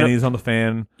fan, pennies on the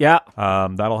fan. Yeah.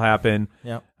 That'll happen.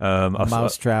 Yep. A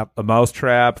Mouse trap. a mouse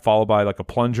trap followed by like a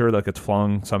plunger that gets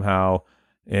flung somehow,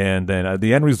 and then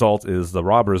the end result is the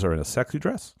robbers are in a sexy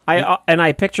dress.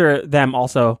 I picture them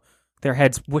also, their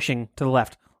heads whooshing to the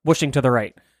left, whooshing to the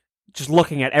right. just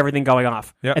looking at everything going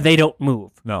off, Yep. and they don't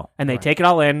move. No. And they take it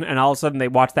all in, and all of a sudden they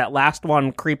watch that last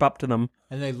one creep up to them.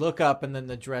 And they look up, and then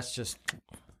the dress just.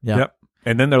 Yeah. Yep.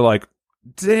 And then they're like,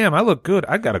 damn, I look good.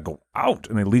 I got to go out.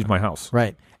 And they leave my house.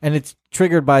 Right. And it's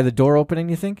triggered by the door opening,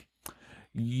 you think?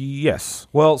 Yes.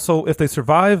 Well, so if they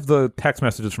survive the text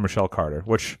messages from Michelle Carter,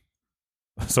 which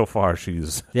so far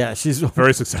she's Yeah, she's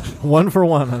very successful. 1 for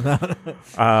 1 on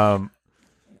that.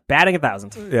 Batting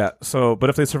 1,000. Yeah. So, but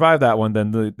if they survive that one,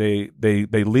 then they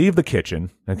leave the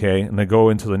kitchen, okay, and they go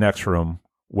into the next room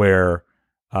where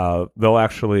they'll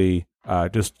actually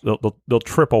they'll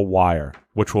trip a wire,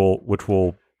 which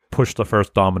will push the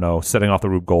first domino, setting off the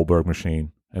Rube Goldberg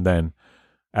machine, and then,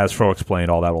 as Fro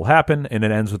explained, all that will happen, and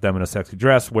it ends with them in a sexy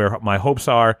dress. Where my hopes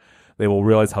are, they will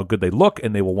realize how good they look,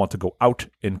 and they will want to go out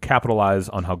and capitalize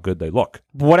on how good they look.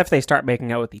 What if they start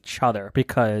making out with each other?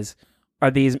 Because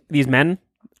are these men?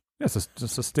 Yes, it's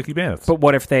just a sticky bandits. But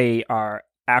what if they are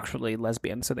actually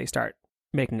lesbians, so they start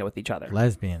making out with each other?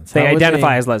 Lesbians. They How would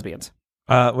identify as lesbians.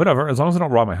 Whatever, as long as they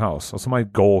don't rob my house. That's my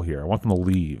goal here. I want them to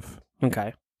leave.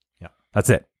 Okay. Yeah, that's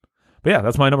it. But yeah,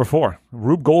 that's my number 4.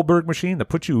 Rube Goldberg machine that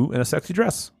puts you in a sexy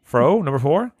dress. Fro, number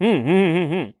 4?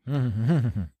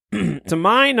 So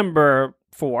my number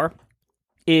 4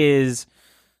 is,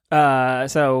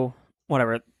 so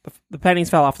whatever, the pennies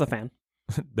fell off the fan.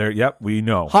 There, yep, we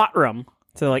know. Hot room.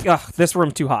 So like, ugh, this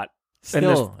room's too hot. And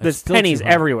there's still pennies too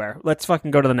hot. everywhere. Let's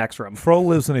fucking go to the next room. Fro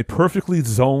lives in a perfectly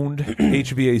zoned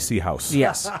HVAC house.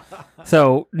 Yes.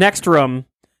 So next room,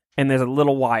 and there's a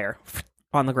little wire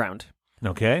on the ground.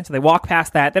 Okay. So they walk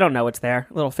past that. They don't know it's there.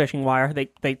 A little fishing wire.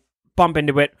 They bump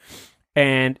into it,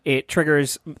 and it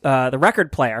triggers the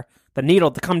record player, the needle,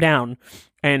 to come down.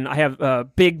 And I have a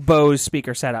big Bose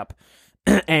speaker set up,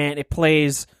 and it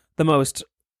plays the most,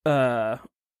 the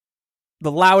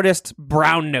loudest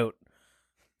brown note.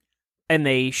 And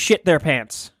they shit their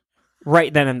pants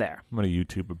right then and there. I'm going to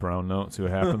YouTube a brown note, see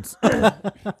what happens.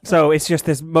 So it's just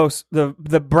this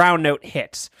the brown note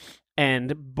hits,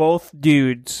 and both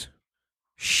dudes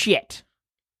shit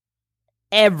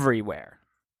everywhere.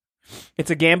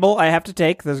 It's a gamble I have to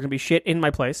take. There's going to be shit in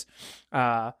my place.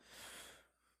 And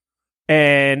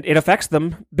it affects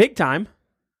them big time.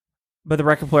 But the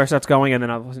record player starts going, and then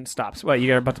all of a sudden stops. What,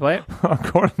 you about to play it?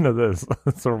 According to this,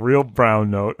 it's a real brown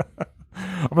note.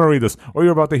 I'm going to read this. What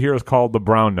you're about to hear is called the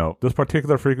brown note. This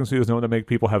particular frequency is known to make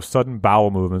people have sudden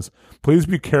bowel movements. Please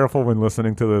be careful when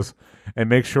listening to this, and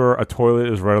make sure a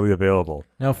toilet is readily available.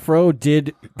 Now, Fro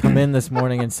did come in this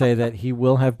morning and say that he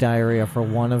will have diarrhea for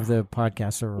one of the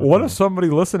podcasts. What if somebody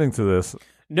listening to this?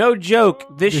 No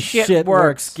joke. This shit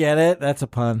works. Get it? That's a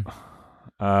pun.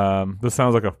 This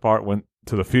sounds like a fart went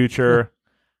to the future.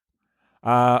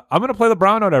 I'm going to play the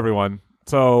brown note, everyone.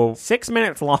 So 6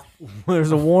 minutes long.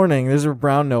 There's a warning. There's a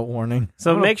brown note warning.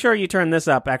 So make sure you turn this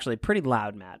up actually pretty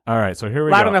loud, Matt. all right, so here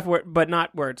we Loud go. enough, but not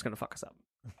where it's going to fuck us up.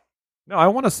 No, I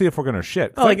want to see if we're going to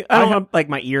shit. Oh, like, I don't want like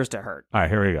my ears to hurt. All right,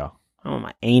 here we go. I don't want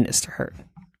my anus to hurt.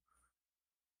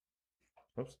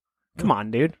 Oops. Come on,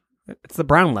 dude. It's the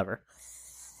brown lever.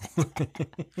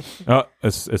 Oh,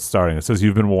 it's starting. It says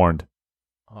you've been warned.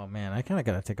 Oh, man. I kind of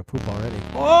got to take a poop already.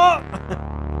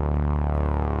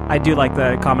 I do like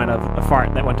the comment of a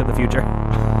fart that went to the future.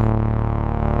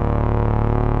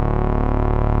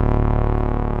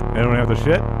 Anyone have the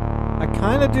shit? I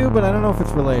kind of do, but I don't know if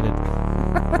it's related.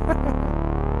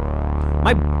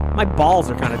 My balls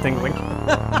are kind of tingling.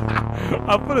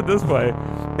 I'll put it this way.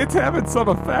 It's having some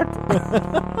effect.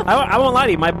 I won't lie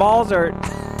to you. My balls are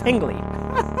tingly.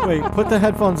 Wait, put the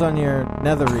headphones on your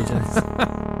nether regions.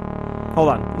 Hold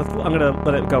on. I'm going to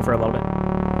let it go for a little bit.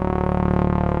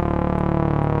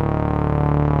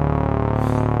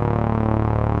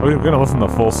 Are we going to listen to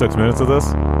the full 6 minutes of this?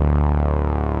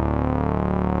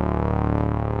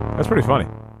 That's pretty funny.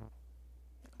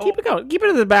 Keep it going. Keep it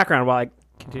in the background while I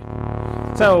continue.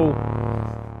 So,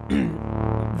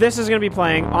 this is going to be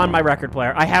playing on my record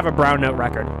player. I have a brown note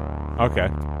record. Okay.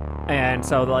 And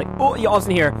so they're like, oh, you also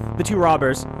hear the two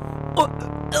robbers.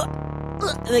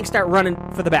 And they start running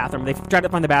for the bathroom. They try to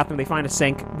find the bathroom. They find a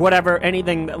sink. Whatever.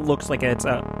 Anything that looks like it's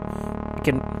a...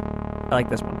 I like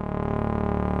this one.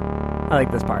 I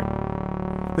like this part.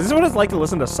 Is this what it's like to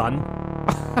listen to Sun?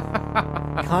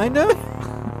 Kind of?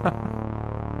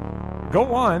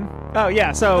 Go on. Oh,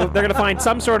 yeah. So they're going to find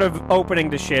some sort of opening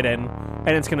to shit in, and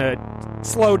it's going to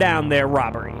slow down their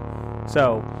robbery.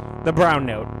 So, the brown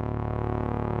note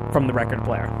from the record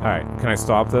player. All right. Can I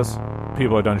stop this?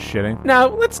 People are done shitting. Now,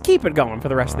 let's keep it going for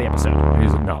the rest of the episode.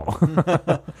 He's like, no.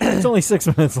 It's only 6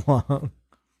 minutes long.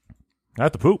 I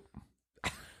have to poop.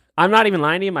 I'm not even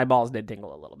lying to you. My balls did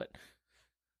tingle a little bit.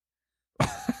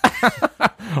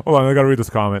 Hold on. I got to read this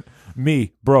comment.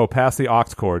 Me, bro, pass the aux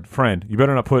cord. Friend, you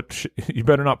better not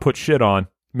put shit on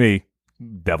me.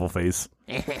 Devil face.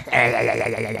 Well,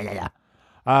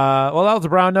 that was a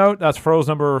brown note. That's Froze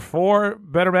number 4.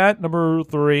 Better Matt number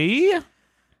 3.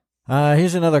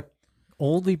 Here's another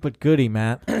oldie but goodie,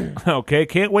 Matt. Okay,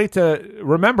 can't wait to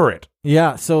remember it.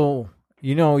 Yeah, so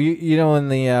you know in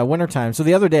the wintertime. So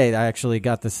the other day I actually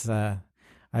got this. I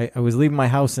was leaving my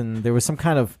house and there was some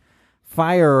kind of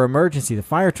fire or emergency. The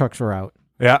fire trucks were out.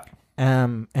 Yeah.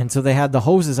 And so they had the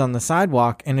hoses on the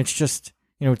sidewalk, and it's just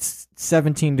it's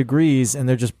 17 degrees, and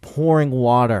they're just pouring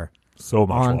water So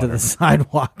much onto water. the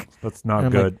sidewalk. That's not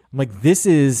And good. I'm like, this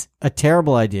is a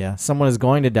terrible idea. Someone is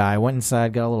going to die. I went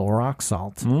inside, got a little rock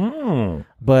salt,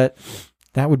 but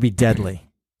that would be deadly.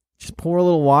 Just pour a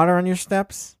little water on your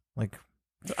steps, like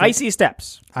Icy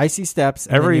steps. icy steps,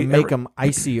 and then you make them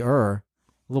icier.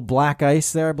 A little black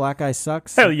ice there. Black ice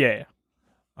sucks. Hell yeah.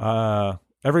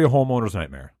 Every homeowner's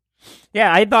nightmare.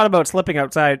 Yeah, I thought about slipping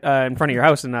outside in front of your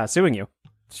house and suing you.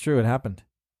 It's true. It happened.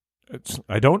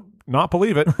 I don't not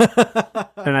believe it.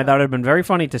 And I thought it would have been very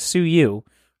funny to sue you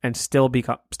and still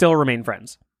remain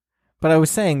friends. But I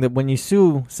was saying that when you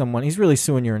sue someone, he's really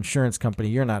suing your insurance company.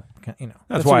 You're not,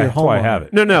 That's why I have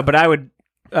it. No, but I would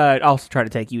also try to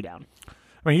take you down.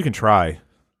 I mean, you can try.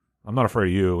 I'm not afraid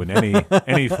of you in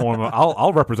any form.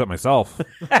 I'll represent myself.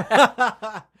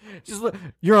 Just look,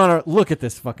 Your Honor, look at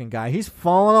this fucking guy. He's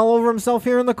falling all over himself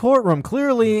here in the courtroom.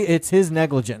 Clearly, it's his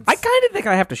negligence. I kind of think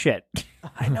I have to shit.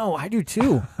 I know. I do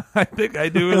too. I think I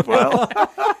do as well.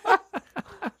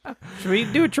 Should we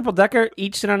do a triple decker?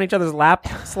 Each sit on each other's lap,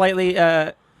 slightly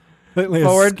Slightly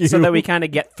forward, askew. so that we kind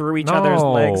of get through each other's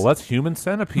legs. Let's human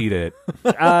centipede it.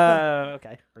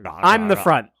 Okay. I'm the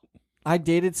front, I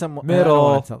dated someone. Middle. I don't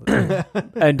wanna tell the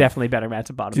truth. and definitely better Matt's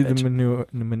a bottom Do the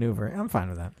bitch. maneuver. I'm fine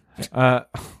with that. The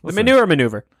Listen,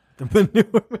 maneuver. The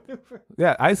maneuver.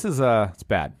 Yeah, ice is it's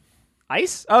bad.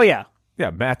 Ice? Oh, yeah.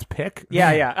 Yeah, Matt's pick.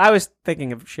 Yeah. I was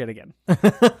thinking of shit again.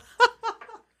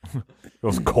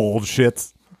 Those cold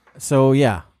shits. So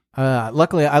yeah.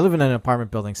 Luckily, I live in an apartment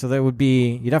building, so there would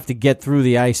be you'd have to get through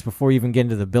the ice before you even get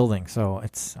into the building. So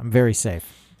I'm very safe.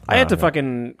 I had to yeah.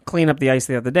 fucking clean up the ice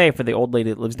the other day for the old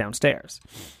lady that lives downstairs.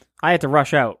 I had to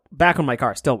rush out back when my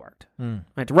car still worked. I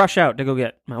had to rush out to go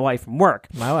get my wife from work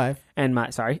My wife. and my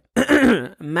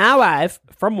wife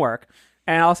from work.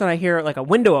 And all of a sudden I hear like a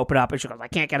window open up and she goes, "I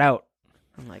can't get out."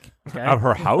 I'm like, okay. Of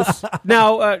her house?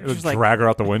 No, she's Just like, drag her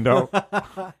out the window?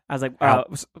 I was like,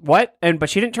 what? But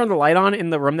she didn't turn the light on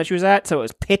in the room that she was at, so it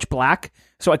was pitch black.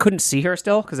 So I couldn't see her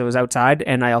still because it was outside,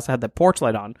 and I also had the porch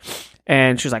light on.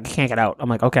 And she was like, "I can't get out." I'm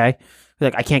like, "Okay." She's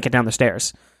like, "I can't get down the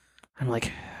stairs." I'm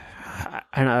like,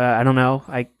 I don't know.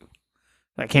 I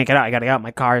can't get out. I gotta get out.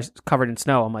 My car is covered in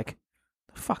snow. I'm like,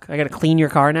 fuck. I gotta clean your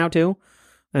car now too.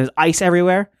 There's ice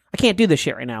everywhere. I can't do this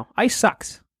shit right now. Ice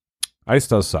sucks. Ice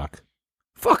does suck.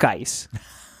 Fuck ice.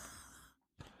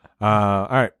 All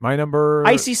right, my number...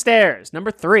 Icy stairs. Number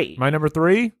 3. My number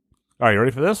 3? All right, you ready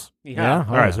for this? Yeah.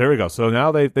 All right, so here we go. So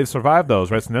now they've survived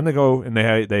those, right? So then they go and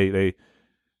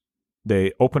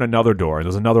they open another door, and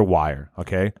there's another wire,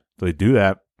 okay? So they do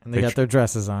that. And they got their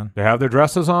dresses on. They have their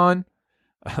dresses on.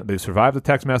 They survive the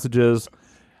text messages.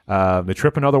 They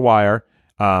trip another wire,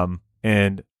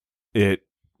 and it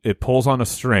pulls on a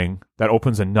string that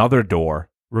opens another door,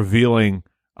 revealing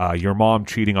your mom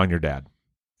cheating on your dad.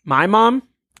 My mom?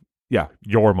 Yeah,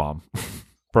 your mom.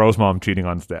 Bro's mom cheating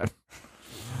on his dad.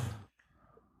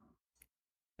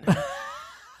 What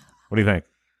do you think?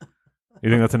 You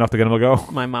think that's enough to get him to go?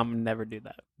 My mom would never do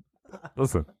that.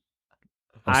 Listen,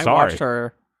 I sorry. watched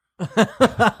her.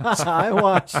 I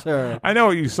watched her. I know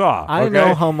what you saw. I okay?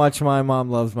 know how much my mom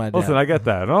loves my dad. Listen, I get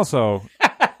that, and also,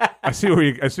 I see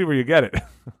where you get it.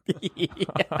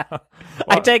 Yeah.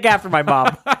 I take after my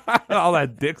mom. All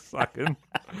that dick sucking.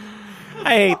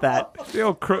 I hate that.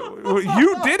 You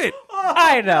did it.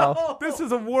 I know. This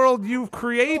is a world you've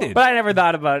created. But I never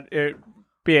thought about it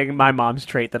being my mom's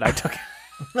trait that I took.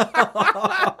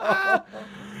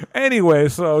 Anyway,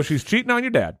 so she's cheating on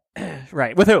your dad.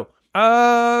 Right. With who?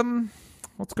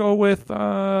 Let's go with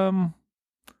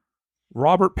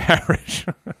Robert Parrish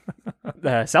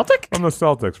The Celtic? from the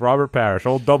Celtics. Robert Parrish,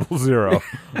 old 00.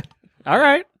 All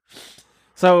right.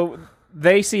 So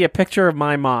they see a picture of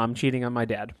my mom cheating on my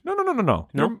dad. No.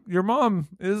 No? Your mom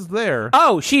is there.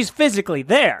 Oh, she's physically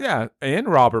there. Yeah, and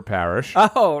Robert Parrish.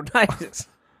 Oh, nice.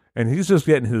 And he's just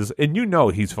getting his... And you know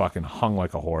he's fucking hung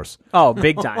like a horse. Oh,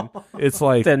 big time. It's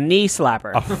like The knee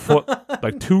slapper. a foot,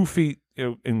 like 2 feet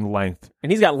in length. And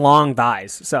he's got long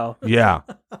thighs, so... Yeah.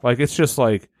 Like, it's just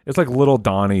like... It's like little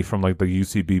Donnie from like the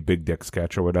UCB Big Dick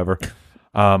sketch or whatever.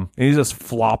 And he's just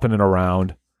flopping it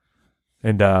around.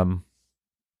 And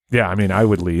Yeah, I mean, I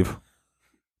would leave.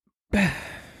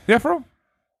 Yeah, bro.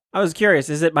 I was curious.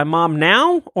 Is it my mom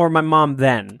now or my mom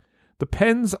then?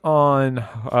 Depends on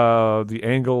the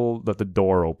angle that the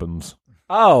door opens.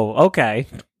 Oh, okay.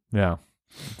 Yeah.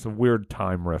 It's a weird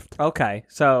time rift. Okay.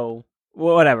 So,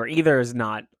 whatever. Either is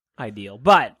not ideal.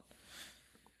 But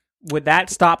would that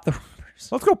stop the rumors?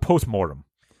 Let's go post-mortem.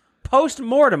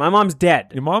 Post-mortem, my mom's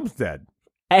dead. Your mom's dead.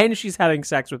 And she's having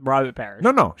sex with Robert Parrish.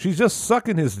 No. She's just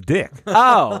sucking his dick.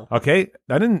 Oh. Okay?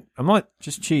 I'm not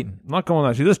Just cheating. going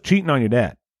on. She's just cheating on your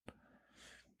dad.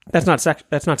 That's not sex.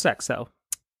 That's not sex, though.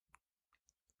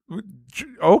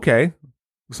 Okay.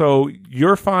 So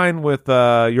you're fine with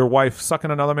your wife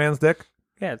sucking another man's dick?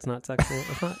 Yeah, it's not sexual.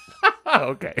 It's not.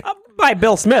 Okay. By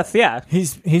Bill Smith, yeah.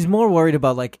 He's more worried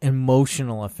about like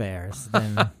emotional affairs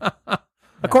than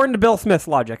According to Bill Smith's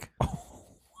logic.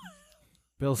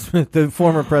 Bill Smith, the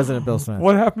former president Bill Smith.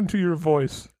 What happened to your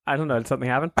voice? I don't know. Did something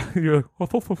happen? You're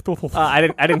I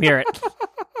didn't hear it.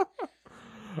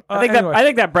 I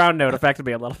think that brown note affected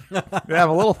me a little. Yeah, I'm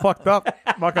a little fucked up.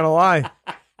 I'm not gonna lie.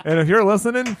 And if you're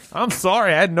listening, I'm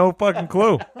sorry. I had no fucking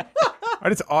clue. I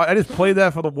just played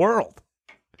that for the world.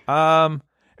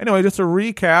 Anyway, just to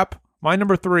recap, my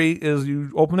number 3 is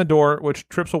you open a door which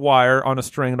trips a wire on a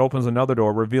string and opens another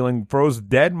door, revealing Bro's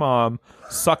dead mom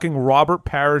sucking Robert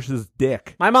Parrish's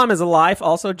dick. My mom is alive,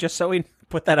 also, just so we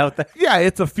put that out there. Yeah,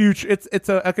 it's a future. It's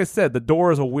a, like I said, the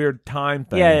door is a weird time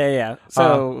thing. Yeah.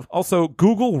 So also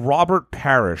Google Robert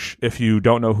Parrish if you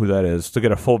don't know who that is to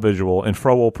get a full visual, and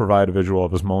Fro will provide a visual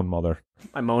of his moan mother.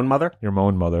 my moan mother. Your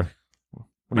moan mother.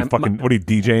 What are you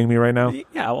DJing me right now?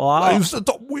 Yeah. Well, You such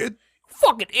a weird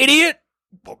fucking idiot.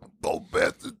 fucking dumb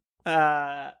bastard.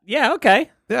 Yeah. Okay.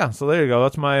 Yeah, so there you go.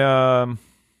 That's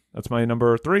my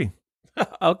number 3.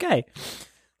 Okay.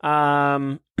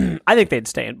 I think they'd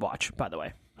stay and watch. By the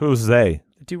way, Who's they?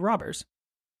 the two robbers.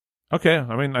 Okay,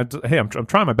 I mean, hey, I'm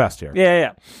trying my best here.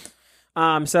 Yeah.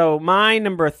 So my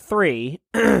number 3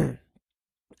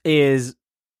 is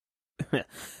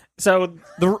so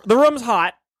the room's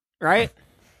hot, right?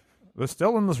 They're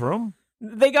still in this room?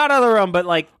 They got out of the room, but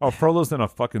like, Oh, Frollo's in a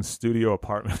fucking studio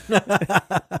apartment.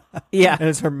 yeah. And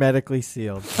it's hermetically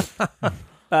sealed.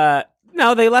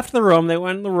 No, they left the room. They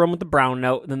went in the room with the brown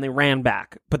note, and then they ran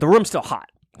back. But the room's still hot.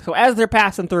 So as they're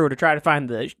passing through to try to find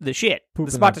the shit,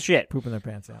 the spot to shit, Pooping their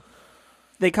pants out.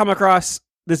 they come across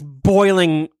this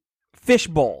boiling fish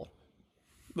bowl.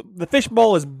 The fish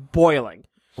bowl is boiling.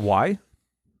 Why?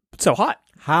 It's so hot.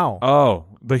 How? Oh,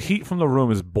 the heat from the room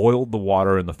has boiled the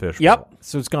water in the fish Yep. bowl.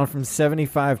 So it's gone from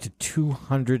 75 to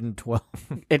 212.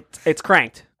 It's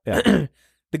cranked. Yeah.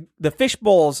 The fish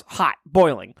bowl's hot,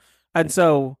 boiling. And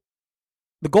so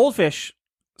the goldfish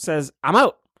says, I'm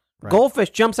out. Right.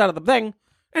 Goldfish jumps out of the thing,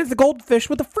 and it's the goldfish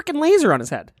with a freaking laser on his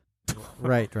head.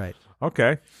 Right.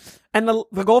 Okay. And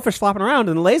the goldfish flopping around,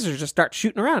 and the lasers just start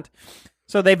shooting around.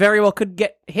 So they very well could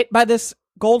get hit by this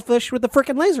goldfish with the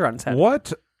freaking laser on its head.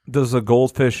 What does a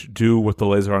goldfish do with the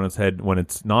laser on its head when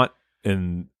it's not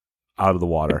out of the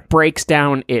water? Breaks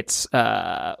down its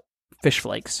fish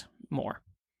flakes more.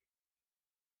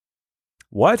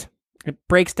 What? It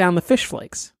breaks down the fish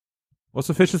flakes. What's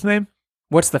the fish's name?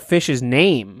 What's the fish's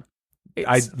name?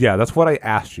 Yeah, that's what I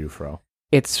asked you, Fro.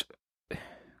 It's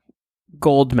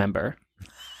gold member.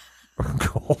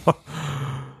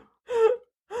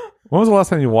 When was the last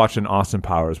time you watched an Austin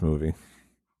Powers movie?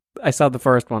 I saw the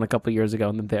first one a couple years ago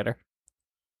in the theater.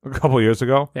 A couple of years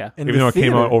ago? Yeah. In Even the though it came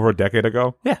theater? out over a decade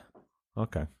ago? Yeah.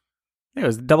 Okay. It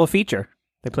was a double feature.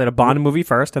 They played a Bond movie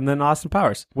first and then Austin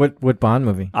Powers. What Bond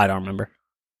movie? I don't remember.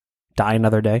 Die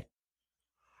Another Day.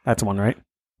 That's one, right?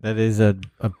 That is a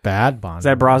bad Bond. Is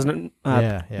that movie. Brosnan?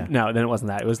 Yeah. No, then it wasn't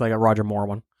that. It was like a Roger Moore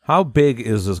one. How big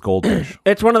is this goldfish?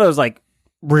 It's one of those like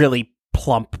really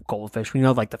plump goldfish. You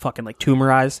know, like the fucking like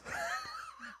tumor eyes.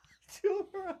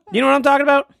 You know what I'm talking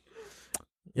about?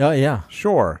 Yeah.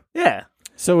 Sure. Yeah.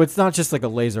 So it's not just like a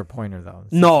laser pointer though.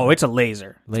 It's No, it's a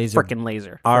laser. Laser. Freaking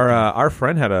laser. Our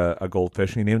friend had a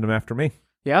goldfish and he named him after me.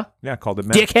 Yeah? Yeah, called it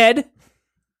Matt. Dickhead?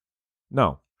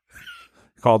 No.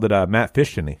 Called it Matt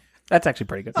Fishtony. That's actually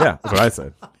pretty good. Yeah, that's what I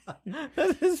said.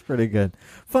 That is pretty good.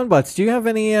 Fun Butts, do you have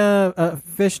any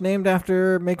fish named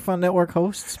after Make Fun Network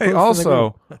hosts? Hey, Post in the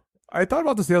also, group? I thought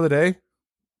about this the other day.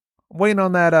 I'm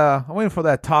waiting for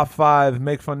that top 5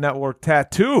 Make Fun Network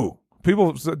tattoo.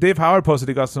 Dave Howard posted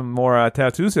he got some more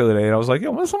tattoos the other day, and I was like,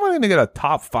 when's somebody going to get a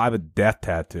top 5 of death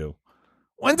tattoo?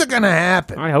 When's it going to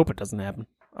happen? I hope it doesn't happen.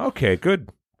 Okay,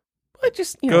 good. But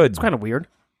just, Good. it's kind of weird.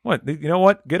 What? You know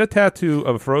what? Get a tattoo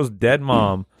of Fro's dead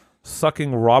mom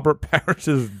sucking Robert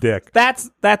Parrish's dick. That's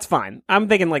fine. I'm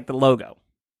thinking like the logo.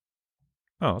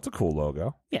 Oh, it's a cool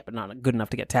logo. Yeah, but not good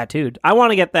enough to get tattooed. I want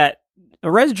to get that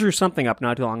Rez drew something up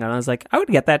not too long ago, and I was like, I would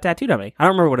get that tattooed on me. I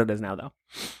don't remember what it is now, though.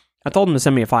 I told him to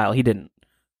send me a file. He didn't.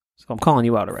 So I'm calling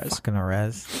you out, Rez. Fucking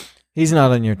Arez. He's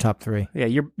not on your top 3. Yeah,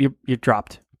 you're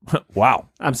dropped. Wow.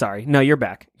 I'm sorry. No, you're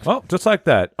back. Well, just like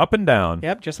that, up and down.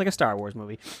 Yep, just like a Star Wars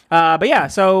movie. But yeah,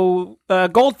 so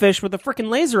goldfish with a freaking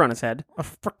laser on his head. A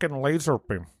freaking laser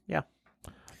beam. Yeah.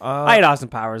 I had Austin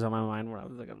Powers on my mind when I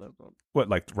was like, What,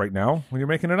 like right now when you're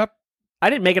making it up? I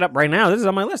didn't make it up right now. This is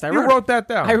on my list. You wrote that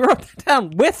down. I wrote that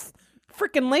down with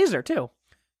freaking laser too.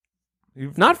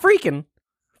 Not freaking.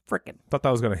 Frickin'. Thought that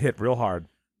was going to hit real hard.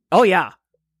 Oh yeah.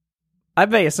 I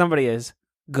bet you somebody is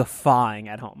guffawing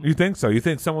at home. You think so? You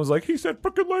think someone's like, he said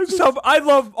freaking laser? So I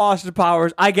love Austin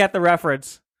Powers. I get the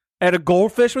reference. And a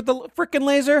goldfish with the freaking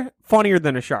laser, funnier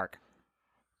than a shark.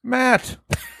 Matt,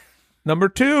 number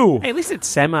 2. Hey, at least it's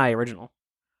semi-original.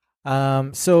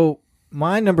 So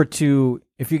my number 2,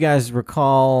 if you guys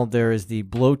recall, there is the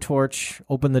blowtorch,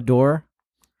 open the door.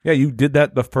 Yeah, you did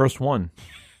that the first one.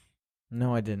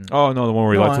 No, I didn't. Oh, no, the one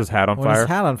where he lights his hat on when fire? his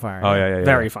hat on fire. Oh, yeah.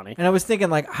 Very funny. And I was thinking,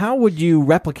 like, how would you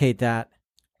replicate that?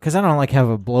 Because I don't like have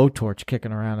a blowtorch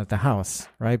kicking around at the house,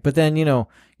 right? But then, you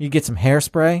get some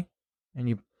hairspray and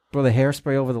you throw the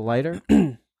hairspray over the lighter.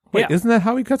 Wait, Yeah. isn't that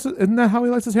how he cuts it? Isn't that how he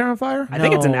lights his hair on fire? I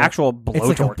think it's an No, actual It's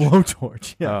like a blowtorch.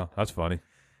 blowtorch. Yeah. Oh, that's funny.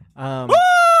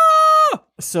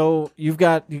 So you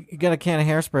got a can of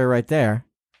hairspray right there.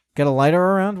 Got a lighter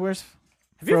around?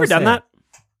 Have you ever done that?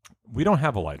 We don't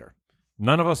have a lighter.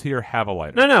 None of us here have a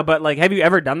lighter. No, but like, have you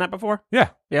ever done that before? Yeah.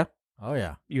 Oh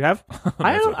yeah. You have?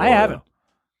 I That's don't. a I haven't.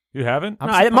 You haven't? No,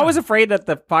 I'm always afraid that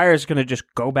the fire is going to just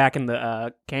go back in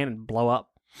the can and blow up.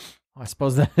 I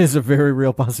suppose that is a very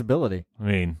real possibility. I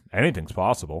mean, anything's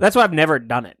possible. That's why I've never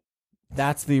done it.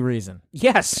 That's the reason.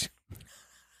 Yes.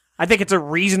 I think it's a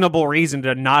reasonable reason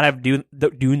to not have doing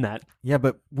that. Yeah,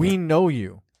 but we know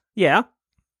you. Yeah.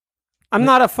 I'm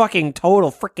not a fucking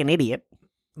total freaking idiot.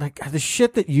 Like the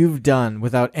shit that you've done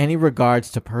without any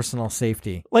regards to personal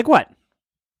safety. Like what?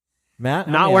 Matt?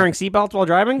 Not wearing seatbelts while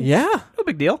driving? Yeah. No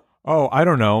big deal. Oh, I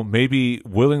don't know. Maybe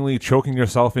willingly choking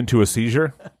yourself into a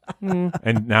seizure,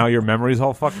 and now your memory's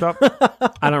all fucked up.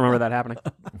 I don't remember that happening.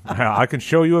 I can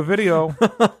show you a video.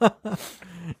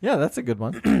 Yeah, that's a good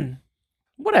one.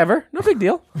 Whatever. No big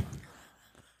deal.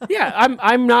 Yeah,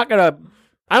 I'm not gonna.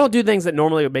 I don't do things that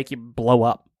normally would make you blow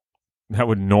up, That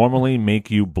would normally make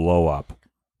you blow up.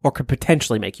 or could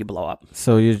potentially make you blow up.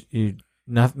 So you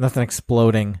nothing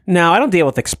exploding. No, I don't deal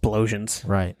with explosions,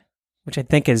 Right. which I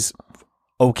think is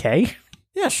okay.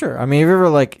 Yeah, sure. I mean, have you ever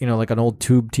like an old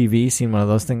tube TV seen one of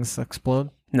those things explode?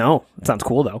 No, it sounds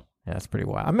cool though. Yeah, that's pretty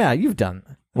wild. Matt, you've done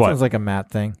that. What? Sounds like a Matt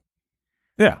thing.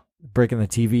 Yeah. Breaking the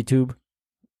TV tube.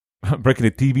 Breaking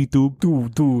the TV tube.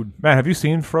 Dude. Matt, have you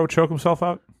seen Fro choke himself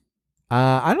out?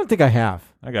 I don't think I have.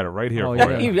 I got it right here Oh,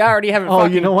 for yeah. you. You already have it Oh,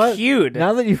 fucking you know what? queued.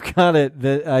 Now that you've got it,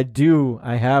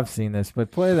 I have seen this,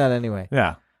 but play that anyway.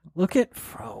 Yeah. Look at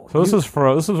Fro. So this is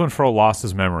Fro. This is when Fro lost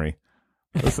his memory.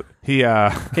 He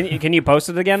Can you post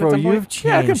it again Fro, at some point? you've changed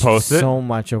Yeah, I can post it. so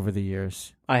much over the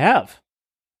years. I have.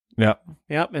 yeah.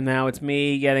 Yep, and now it's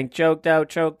me getting choked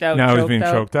out. Now he's being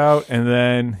choked out, and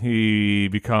then he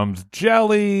becomes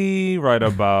jelly right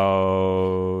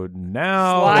about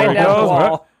now. Slide There he down the goes.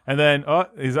 wall. And then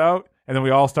he's out, and then we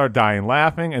all start dying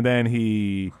laughing, and then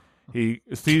he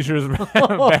seizures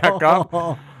back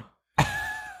up.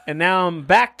 And now I'm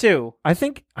back to. I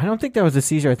don't think that was a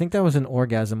seizure. I think that was an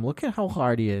orgasm. Look at how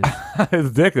hard he is.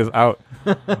 His dick is out.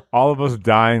 All of us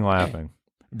dying laughing.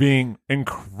 Being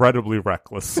incredibly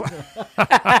reckless.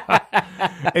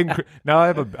 Now I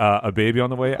have a baby on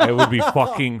the way. I would be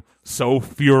fucking so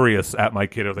furious at my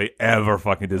kid if they ever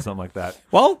fucking did something like that.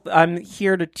 Well, I'm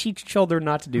here to teach children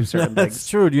not to do certain That's things.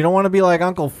 true. You don't want to be like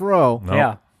Uncle Fro. No,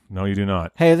 Yeah. no, you do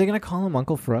not. Hey, are they going to call him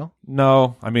Uncle Fro?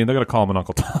 No, I mean they're gonna call him an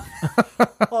Uncle Tom.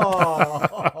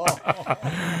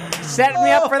 Set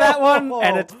me up for that one,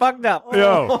 and it's fucked up.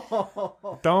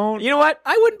 Yo, don't. You know what?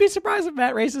 I wouldn't be surprised if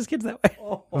Matt raised his kids that way.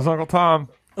 It's Uncle Tom.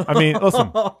 I mean,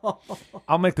 listen.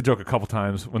 I'll make the joke a couple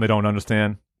times when they don't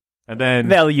understand, and then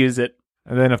They'll use it.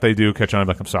 if they do catch on, I'm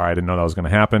like, I'm sorry, I didn't know that was going to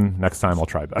happen. Next time, I'll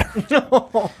try better.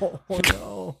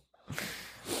 No.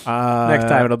 Next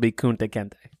time it'll be Kunta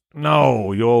Kente.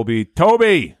 No, you'll be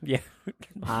Toby. Yeah.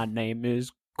 My name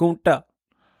is Kunta.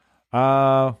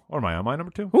 What am I on? My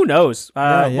number 2? Who knows?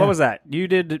 Yeah. What was that? You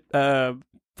did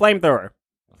flamethrower.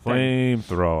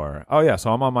 Flamethrower. Oh yeah,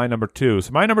 so I'm on my number 2.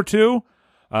 So my number 2.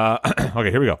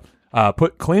 Okay, here we go.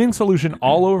 Put cleaning solution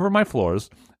all over my floors,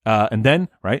 and then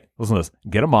listen to this.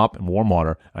 Get a mop and warm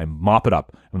water. And I mop it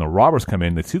up. When the robbers come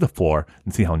in, they see the floor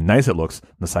and see how nice it looks,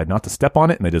 and decide not to step on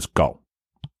it, and they just go.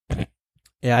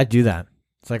 Yeah, I do that.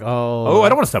 It's like, Oh, I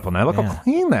don't want to step on that. Look Yeah. how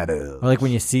clean that is. Or like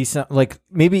when you see some, like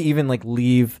maybe even like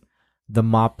leave the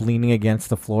mop leaning against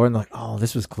the floor and like, oh,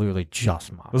 this was clearly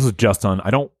just mop. This is just done.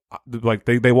 I don't like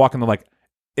they walk in. They're like,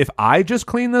 if I just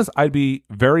clean this, I'd be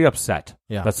very upset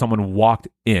Yeah. that someone walked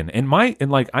in. And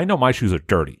like I know my shoes are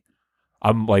dirty.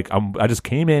 I just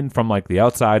came in from like the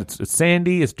outside. It's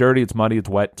sandy, it's dirty, it's muddy, it's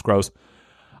wet, it's gross.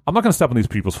 I'm not gonna step on these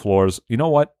people's floors. You know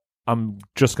what? I'm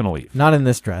just gonna leave. Not in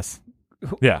this dress.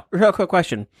 Yeah. Real quick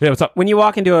question. Yeah, what's up? When you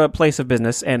walk into a place of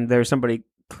business and there's somebody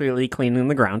clearly cleaning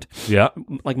the ground, Yeah.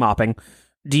 like mopping,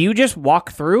 do you just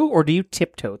walk through or do you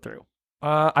tiptoe through?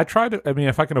 I try to. I mean,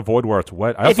 if I can avoid where it's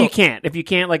wet, If you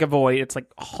can't like avoid, it's like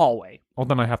a hallway. well,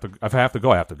 then I have to. If I have to go,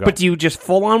 I have to go. But do you just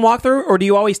full on walk through, or do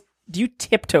you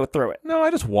tiptoe through it? no, I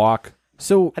just walk.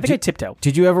 So I think I tiptoe.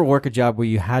 did you ever work a job where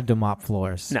you had to mop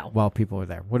floors? No. While people were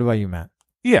there. What about you, Matt?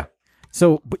 Yeah.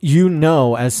 So but you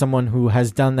know, as someone who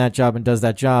has done that job and does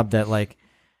that job, that like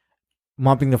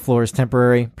mopping the floor is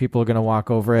temporary. People are going to walk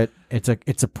over it. It's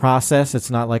a process. It's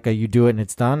not like you do it and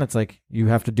it's done. It's like you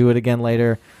have to do it again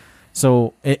later.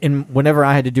 So whenever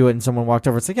I had to do it and someone walked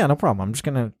over, it's like, yeah, no problem. I'm just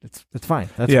gonna. It's fine.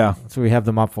 That's what we have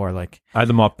them up for. Like, I had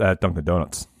them up at Dunkin'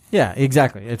 Donuts. yeah,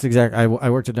 exactly. It's exact. I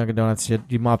worked at Dunkin' Donuts.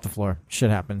 You mop the floor. Shit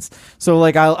happens. So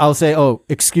like I'll say, oh,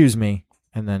 excuse me,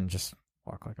 and then just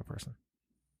walk like a person.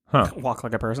 Huh. Walk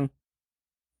like a person.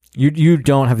 You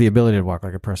don't have the ability to walk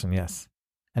like a person, yes,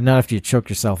 and not if you choke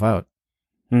yourself out.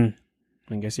 I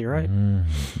guess you're right.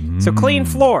 Mm. So clean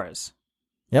floors.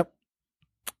 Yep,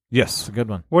 Yes. it's a good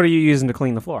one. What are you using to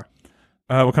clean the floor?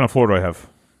 What kind of floor do I have?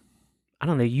 I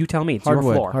don't know. You tell me. It's your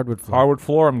floor. Hardwood floor. Hardwood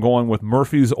floor. I'm going with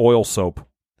Murphy's Oil Soap.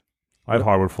 I have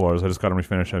hardwood floors. I just got them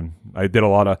refinished, and I did a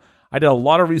lot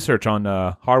of research on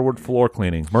hardwood floor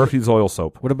cleaning. Murphy's Oil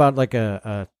Soap. What about like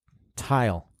a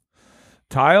tile?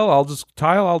 Tile. I'll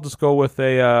just go with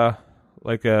a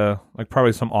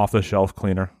probably some off the shelf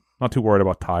cleaner. Not too worried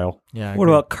about tile. Yeah. I What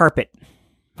agree. about carpet?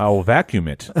 I'll vacuum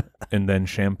it and then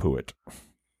shampoo it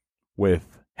with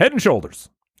Head and Shoulders.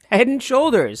 Head and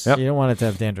Shoulders. Yep. You don't want it to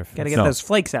have dandruff. Got to get No. those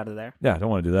flakes out of there. Yeah, I don't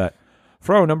want to do that.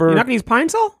 Fro number You're not going to use Pine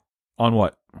Sol? on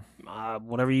what?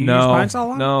 Whatever you use No, Pine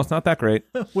Sol on? no, it's not that great.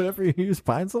 Whatever you use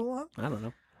Pine Sol on. I don't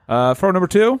know. Fro number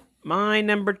 2. My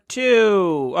number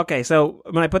 2. Okay, so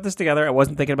when I put this together, I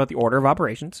wasn't thinking about the order of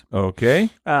operations. Okay,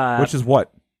 which is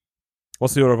what?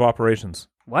 What's the order of operations?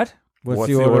 What? What's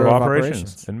the order of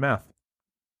operations? in math?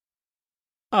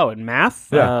 Oh, in math?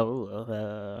 Yeah.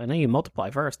 I know you multiply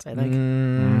first, I think.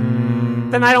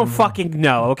 Mm. Then I don't fucking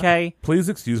know, okay? Please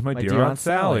excuse my dear Aunt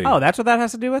Sally. Oh, that's what that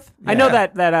has to do with? I know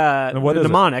that And what the is it?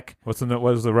 mnemonic. What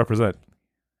does it represent?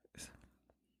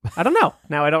 I don't know.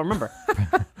 Now I don't remember.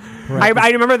 I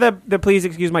remember the please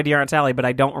excuse my dear Aunt Sally, but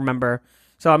I don't remember.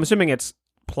 So I'm assuming it's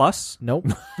plus. Nope.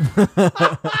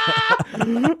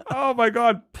 Oh my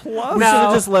God! Plus. We should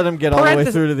have just let him get all the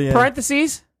way through to the end.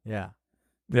 Parentheses? Yeah.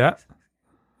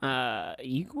 Yeah,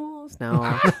 Equals?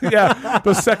 No. yeah.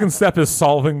 The second step is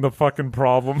solving the fucking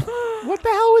problem. What the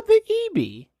hell would the E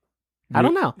be? I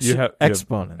don't know. You have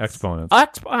Exponents. Exponents.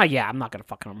 Yeah, I'm not going to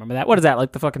fucking remember that. What is that,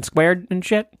 like the fucking squared and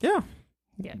shit? Yeah.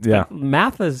 Yeah.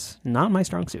 Math is not my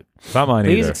strong suit. It's not mine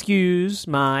Please either. excuse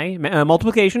my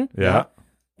multiplication, Yeah.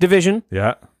 division,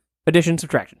 Yeah. addition,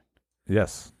 subtraction.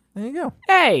 Yes. There you go.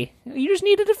 Hey, you just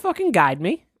needed to fucking guide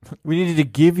me. We needed to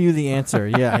give you the answer.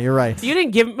 Yeah, you're right. You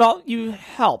didn't give. Well, you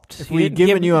helped. If we had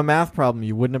given you a math problem,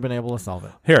 you wouldn't have been able to solve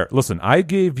it. Here, listen. I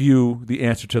gave you the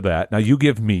answer to that. Now you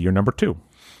give me your number 2.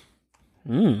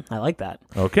 I like that.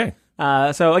 Okay.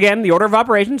 So again, the order of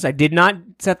operations. I did not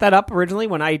set that up originally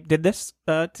when I did this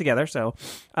together. So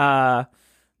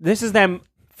this is them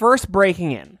first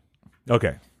breaking in.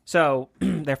 Okay. So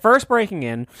they're first breaking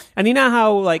in, and you know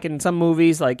how like in some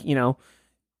movies, like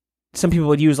some people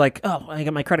would use like, oh, I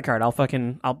got my credit card.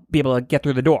 I'll be able to get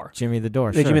through the door. Jimmy the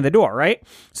door. They Sure. Jimmy the door, right?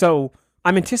 So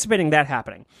I'm anticipating that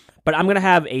happening. But I'm going to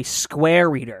have a square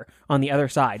reader on the other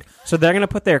side. So they're going to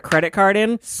put their credit card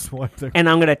in, and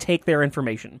I'm going to take their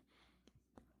information.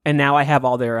 And now I have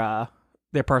all their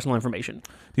personal information.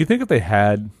 Do you think if they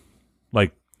had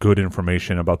like good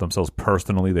information about themselves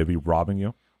personally, they'd be robbing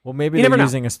you? Well, maybe You they're never know.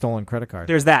 using a stolen credit card.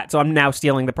 There's that. So I'm now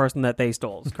stealing the person that they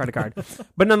stole's credit card.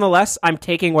 But nonetheless, I'm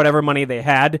taking whatever money they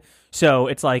had. So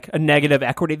it's like a negative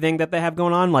equity thing that they have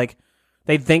going on. Like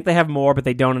they think they have more, but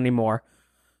they don't anymore.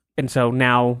 And so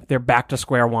now they're back to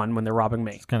square one when they're robbing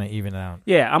me. It's kind of even out.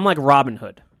 Yeah, I'm like Robin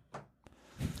Hood.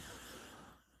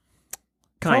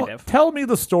 Kind of. Tell me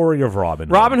the story of Robin.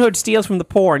 Robin Hood steals from the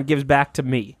poor and gives back to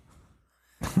me.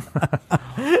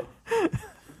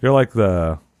 You're like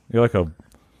a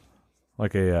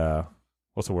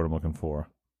what's the word I'm looking for?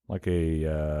 Like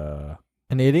An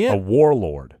idiot? a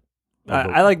warlord.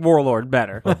 I like Warlord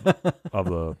better. of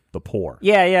the poor.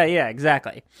 Yeah,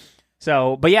 exactly.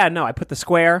 So, but yeah, no, I put the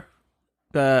square,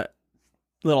 the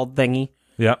little thingy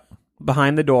Yep.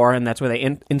 behind the door, and that's where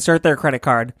they insert their credit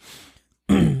card.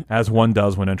 As one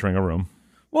does when entering a room.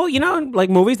 Well, like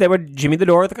movies, they would jimmy the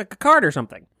door with a card or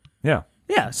something. Yeah.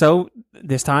 Yeah, so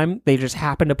this time they just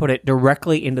happened to put it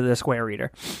directly into the square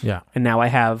reader. Yeah. And now I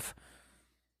have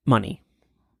money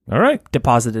All right.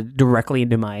 deposited directly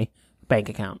into my bank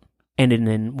account, ending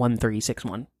in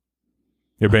 1361.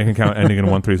 Your bank account ending in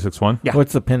 1361. Yeah.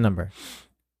 What's the PIN number?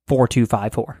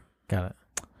 4254. Got it.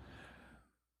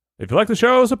 If you like the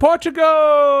show, support your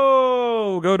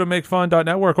go to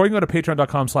makefun.network, or you can go to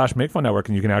patreon.com/makefunnetwork,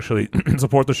 and you can actually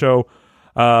support the show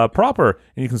proper,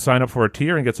 and you can sign up for a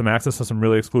tier and get some access to some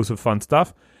really exclusive fun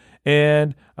stuff.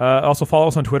 And also follow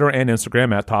us on Twitter and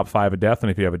Instagram at Top5ofdeath.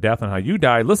 And if you have a death on how you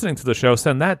die listening to the show,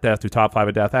 send that death to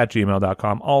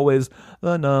top5ofdeath@gmail.com. Always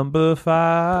the number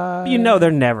 5. You know they're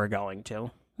never going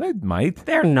to. They might.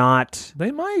 They're not.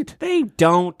 They might. They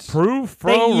don't. Prove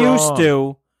They wrong. used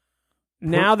to.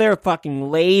 Now they're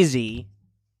fucking lazy.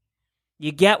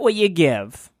 You get what you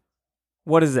give.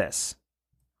 What is this?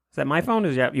 Is that my phone or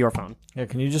is that your phone? Yeah,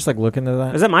 can you just like look into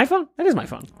that? Is that my phone? That is my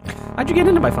phone. How'd you get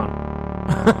into my phone?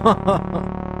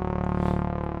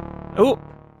 Oh.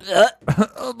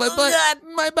 Oh,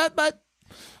 my butt.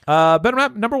 Better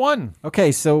map number 1.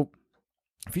 Okay, so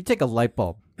if you take a light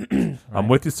bulb I'm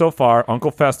with you so far. Uncle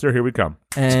Fester, here we come.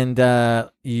 and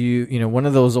you know one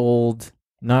of those old,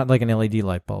 not like an LED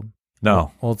light bulb,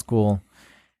 No. old school,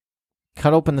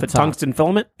 cut open the The top. tungsten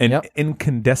filament? An Yep.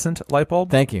 incandescent light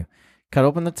bulb? Thank you. Cut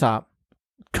open the top.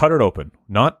 Cut it open.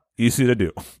 Not easy to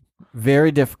do.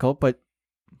 Very difficult, but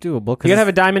doable. You gotta have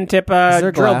a diamond tip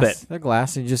drill glass. bit. They're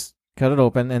glass. You just cut it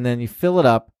open, and then you fill it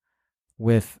up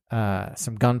with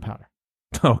some gunpowder.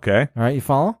 Okay. All right, you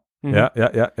follow? Mhm.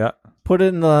 Yeah. Put it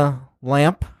in the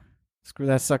lamp. Screw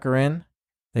that sucker in.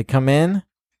 They come in.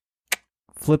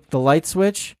 Flip the light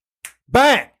switch.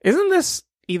 Bang! Isn't this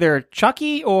either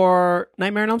Chucky or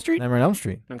Nightmare on Elm Street? Nightmare on Elm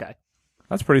Street. Okay.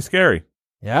 That's pretty scary.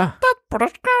 Yeah. Pretty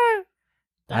scary.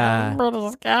 Uh,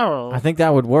 Pretty scary. I think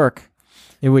that would work.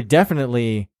 It would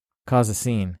definitely cause a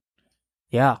scene.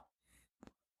 Yeah.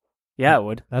 Yeah, it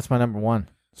would. That's my number 1.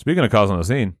 Speaking of causing a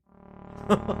scene,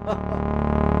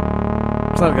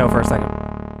 Just let it go for a second.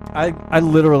 I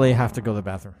literally have to go to the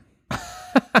bathroom.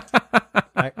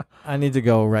 I need to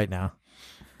go right now.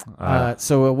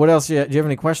 So what else? Do you have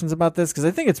any questions about this? Because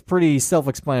I think it's pretty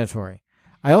self-explanatory.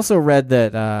 I also read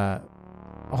that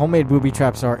homemade booby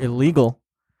traps are illegal.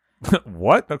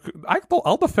 what?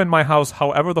 I'll defend my house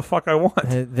however the fuck I want.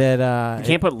 That You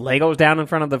can't put Legos down in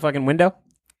front of the fucking window?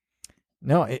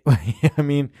 no, I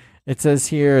mean it says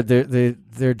here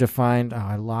they're defined. Oh,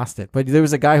 I lost it. But there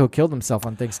was a guy who killed himself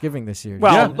on Thanksgiving this year.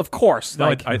 Well, Yeah. of course. No,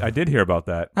 Like, I did hear about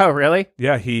that. oh, really?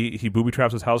 Yeah, he booby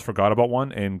traps his house, forgot about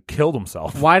one, and killed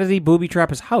himself. Why did he booby trap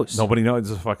his house? Nobody knows.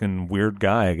 He's a fucking weird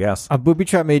guy, I guess. A booby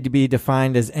trap may be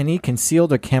defined as any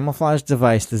concealed or camouflaged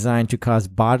device designed to cause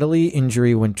bodily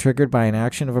injury when triggered by an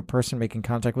action of a person making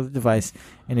contact with the device,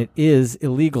 and it is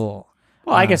illegal.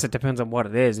 Well, I guess it depends on what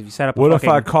it is. If you set up a What fucking...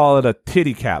 if I call it a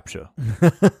titty capture?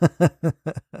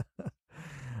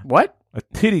 What? A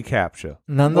titty capture.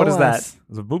 Nonetheless, What is that?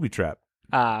 It's a booby trap.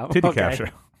 Titty okay.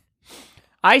 capture.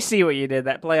 I see what you did,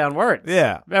 that play on words.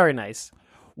 Yeah. Very nice.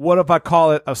 What if I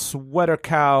call it a sweater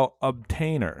cow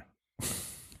obtainer?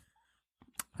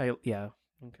 Yeah.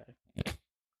 Okay.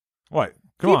 What?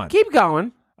 Come on. Keep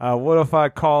going. What if I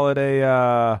call it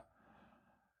a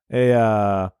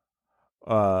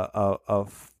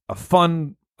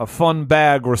fun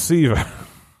bag receiver?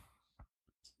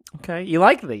 Okay. You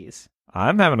like these.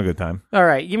 I'm having a good time. All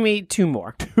right. Give me 2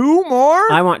 more. 2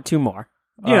 more? I want 2 more.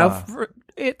 You know,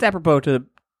 it's apropos to the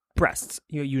breasts.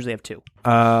 You usually have 2.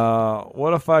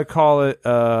 What if I call it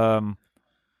a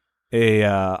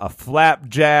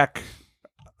flapjack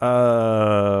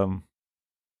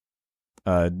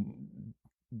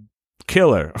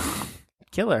killer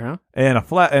Killer, huh? and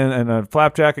a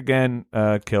flapjack again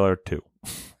killer 2.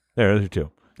 There's your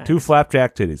 2. Nice. 2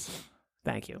 flapjack titties.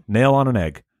 Thank you. Nail on an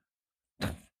egg.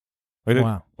 What do you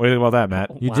Wow. think about that,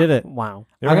 Matt? You Wow. did it. Wow.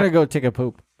 I'm gonna go take a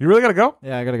poop. You really gotta go?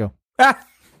 Yeah, I gotta go.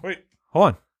 Wait,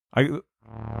 hold on.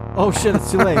 Oh shit,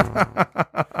 it's too late.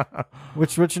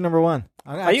 Which your number 1?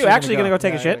 Are you actually gonna go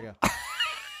take a shit?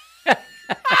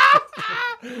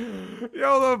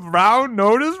 Yo, the brown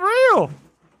note is real.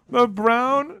 The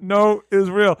brown note is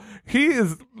real. He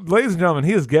is, ladies and gentlemen,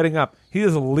 he is getting up. He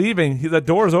is leaving. The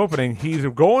door's opening. He's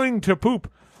going to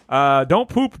poop. Don't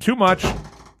poop too much.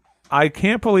 I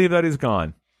can't believe that he's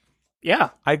gone. Yeah.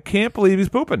 I can't believe he's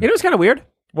pooping. It was kind of weird.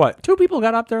 What? 2 people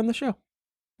got up there on the show.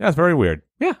 Yeah, it's very weird.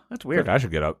 Yeah, that's weird. I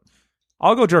should get up.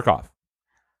 I'll go jerk off.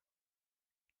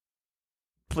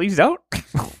 Please don't.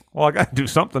 Well, I got to do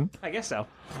something. I guess so.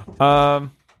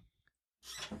 Um,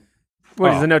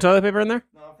 What, is there no toilet paper in there?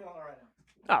 No, I'm feeling all right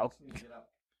now. Oh.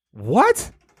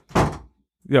 What?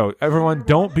 Yo, everyone,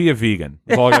 don't be a vegan.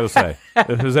 That's all I gotta say.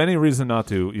 If there's any reason not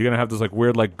to, you're gonna have this like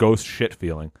weird like ghost shit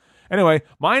feeling. Anyway,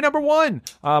 my number one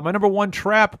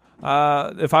trap.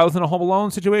 If I was in a Home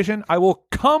Alone situation, I will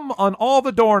come on all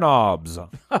the doorknobs.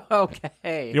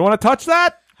 Okay. You want to touch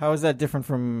that? How is that different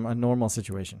from a normal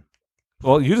situation?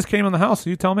 Well, you just came in the house. So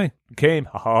you tell me. You came.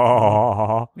 Ha ha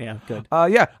ha. Yeah, good.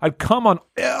 Yeah, I'd come on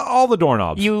all the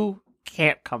doorknobs. You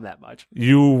can't come that much.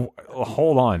 You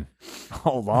hold on.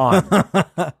 Hold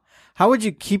on. How would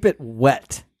you keep it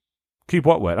wet? Keep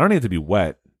what wet? I don't need it to be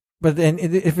wet. But then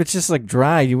if it's just like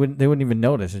dry, they wouldn't even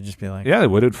notice. It'd just be like, Yeah, they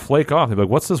would. It'd flake off. They'd be like,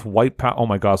 "What's this white Oh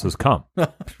my God, this cum."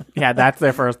 Yeah, that's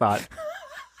their first thought.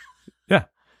 Yeah,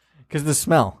 because the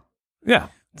smell. yeah.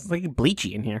 It's like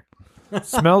bleachy in here.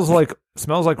 smells like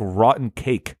rotten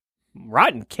cake.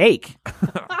 Rotten cake.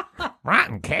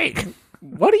 Rotten cake.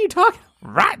 What are you talking?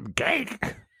 Rotten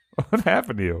cake. What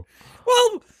happened to you?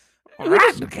 Well,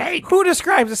 Rotten cake. who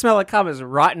describes the smell of cum as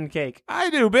rotten cake? I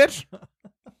do, bitch.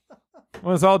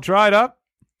 When it's all dried up.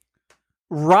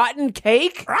 Rotten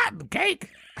cake? Rotten cake.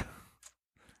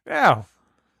 Yeah.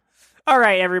 All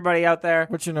right, everybody out there.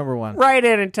 What's your number one? Write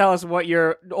in and tell us what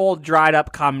your old dried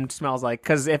up cum smells like.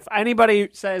 Because if anybody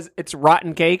says it's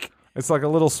rotten cake, It's like a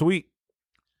little sweet,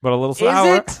 but a little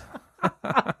sour. is it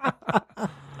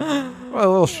Well,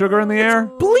 a little sugar in the air.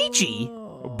 bleachy?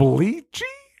 Bleachy?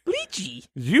 Bleachy.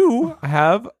 You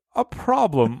have a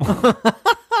problem.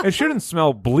 It shouldn't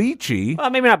smell bleachy. Well,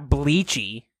 maybe not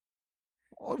bleachy.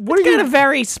 What It's are got you? a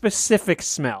very specific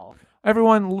smell.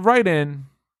 Everyone, write in,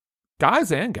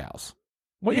 guys and gals,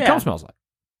 what your Yeah. cum smells like.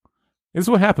 This is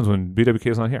what happens when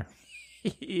BWK is not here.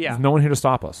 Yeah, There's no one here to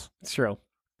stop us. it's true.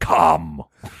 Cum.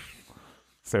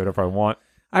 Say whatever I want.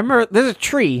 I remember there's a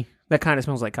tree that kind of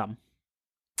smells like cum.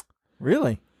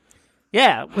 Really?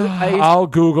 Yeah, I'll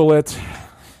Google it.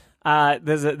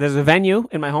 there's a venue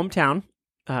in my hometown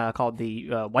called the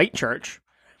White Church,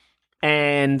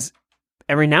 and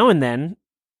every now and then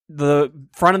the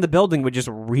front of the building would just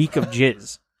reek of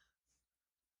jizz.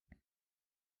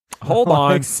 Hold Oh,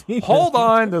 on. I've seen Hold it.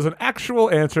 on. There's an actual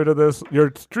answer to this.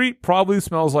 Your street probably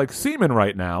smells like semen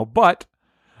right now, but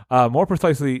more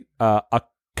precisely, a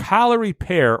calorie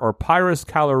pear or Pyrus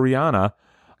caloriana,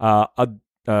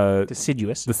 a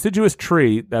deciduous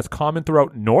tree that's common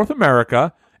throughout North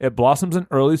America. It blossoms in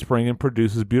early spring and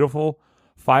produces beautiful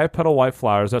 5-petal white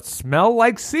flowers that smell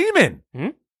like semen.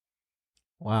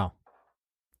 Wow.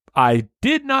 I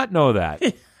did not know that.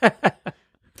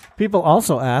 People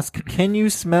also ask, can you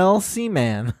smell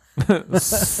Seaman?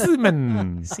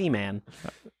 Semen. Seaman.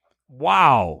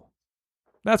 Wow.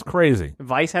 That's crazy.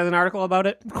 Vice has an article about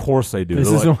it. Of course they do. This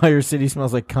They're is like- why your city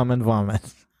smells like cum and vomit.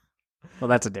 Well,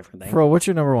 that's a different thing. Fro, what's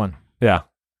your number one? yeah.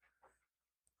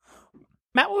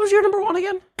 Matt, what was your number one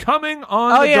again? Coming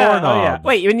on the doorknob.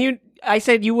 Wait, when I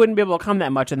said you wouldn't be able to come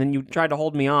that much, and then you tried to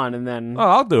hold me on, and then Oh,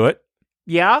 I'll do it.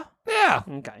 yeah, Yeah.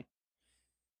 okay,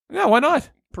 Yeah, why not?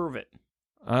 prove it.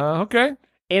 Okay.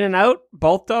 In and out,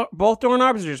 both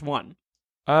doorknobs, or just one?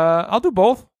 I'll do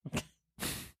both.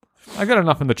 I got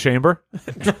enough in the chamber.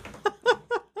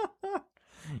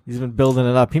 He's been building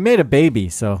it up. He made a baby,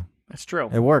 so That's true.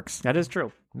 it works. That is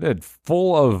true. Dude,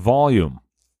 full of volume.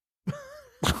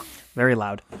 Very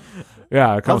loud.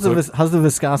 Yeah, it comes How's the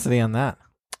viscosity on that?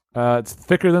 it's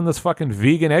thicker than this fucking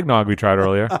vegan eggnog we tried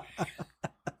earlier.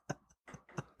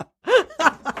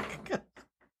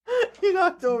 You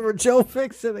knocked over Joe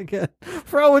Fixit again.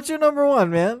 Fro, what's your number one,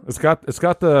 man? It's got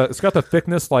the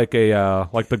thickness like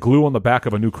the glue on the back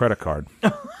of a new credit card.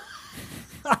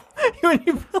 When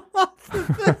you pull off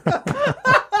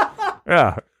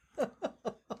Yeah.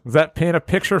 Does that paint a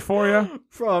picture for you?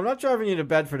 Fro, I'm not driving you to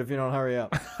Bedford if you don't hurry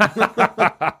up.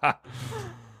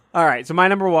 All right, so my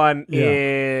number one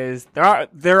is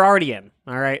they're already in.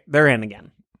 All right, they're in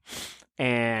again,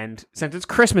 and since it's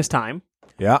Christmas time,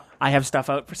 Yeah. I have stuff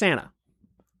out for Santa.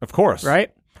 Of course.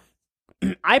 Right?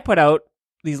 I put out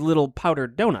these little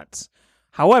powdered donuts.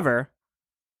 However,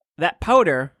 that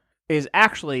powder is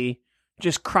actually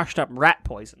just crushed up rat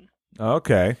poison.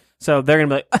 Okay. So they're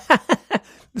gonna be like,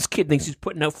 this kid thinks he's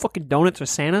putting out fucking donuts for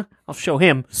Santa. I'll show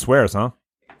him. Swears, huh?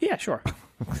 Yeah, sure.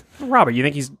 Robert, you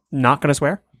think he's not gonna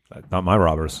swear? Not my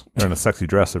robbers. They're in a sexy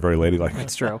dress. They're very ladylike.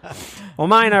 That's true. Well,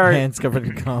 mine are Hands covered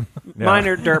in cum. mine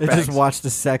are They dirtbags. just watched a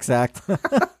sex act.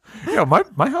 Yeah,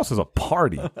 my house is a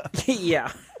party. Yeah.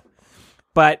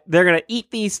 But they're going to eat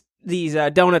these these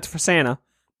donuts for Santa,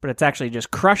 but it's actually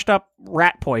just crushed up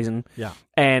rat poison. Yeah.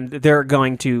 And they're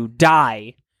going to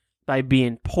die by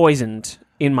being poisoned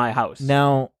in my house.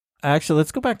 Now, actually,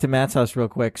 let's go back to Matt's house real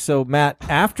quick. So, Matt,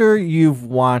 after you've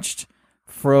watched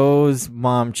Fro's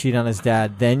mom cheat on his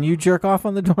dad, then you jerk off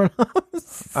on the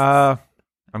doorknobs? I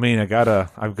mean,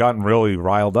 I've gotten really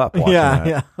riled up watching that.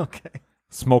 Yeah, okay.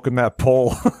 Smoking that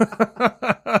pole.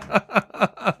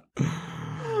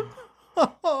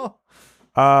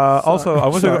 Also, I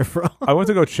went Sorry, Fro. I went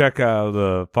to go check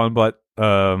the Fun Butt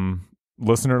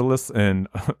listener list, and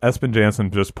Espen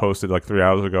Jansen just posted like 3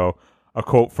 hours ago a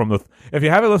quote from the. If you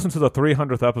haven't listened to the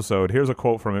 300th episode, here's a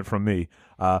quote from it from me.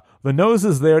 The nose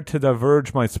is there to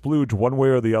diverge my splooge one way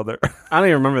or the other. I don't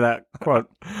even remember that quote.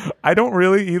 I don't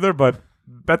really either, but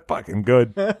that's fucking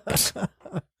good. Man,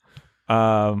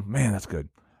 that's good.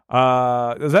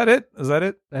 Is that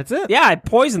it? That's it. Yeah, I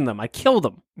poisoned them. I killed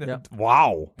them. Yeah.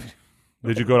 Wow.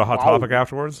 Did you go to Hot Topic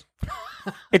afterwards?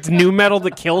 It's new metal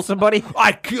to kill somebody?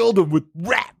 I killed him with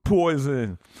rat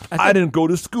poison. I didn't go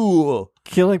to school.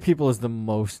 Killing people is the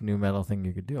most new metal thing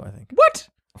you could do, I think. What?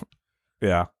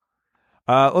 Yeah.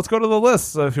 Let's go to the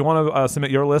list. If you want to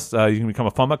submit your list, you can become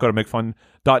a FunButt. Go to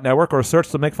makefun.network or search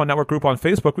the Make Fun Network group on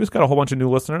Facebook. We just got a whole bunch of new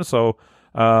listeners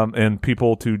and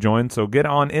people to join. So get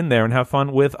on in there and have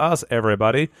fun with us,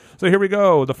 everybody. So here we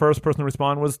go. The first person to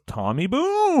respond was Tommy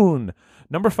Boone.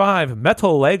 Number 5,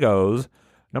 Metal Legos.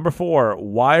 Number 4,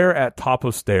 Wire at Top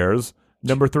of Stairs.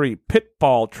 Number 3,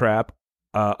 Pitfall Trap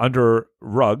under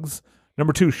Rugs.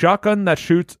 Number 2, Shotgun that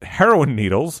shoots heroin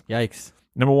needles. Yikes.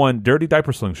 Number 1, Dirty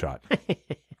Diaper Slingshot.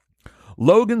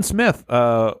 Logan Smith,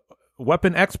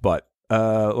 Weapon X Butt.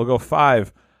 We'll go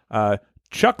 5,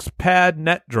 Chuck's Pad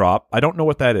Net Drop. I don't know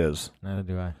what that is. Neither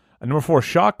do I. And number 4,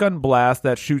 Shotgun Blast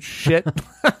that shoots shit.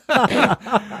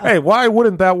 Hey, why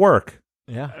wouldn't that work?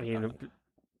 Yeah. I mean,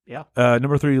 yeah.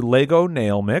 Number 3, Lego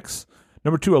Nail Mix.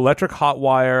 Number 2, Electric Hot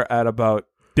Wire at about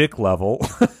dick level.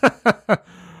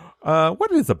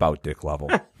 What is about dick level?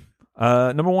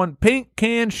 Number 1, Paint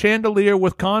Can Chandelier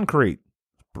with Concrete.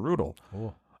 Brutal.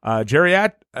 Cool.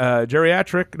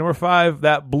 Geriatric. Number 5,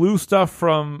 that blue stuff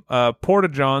from Porta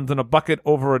Johns in a bucket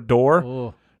over a door.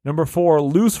 Oh. Number 4,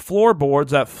 loose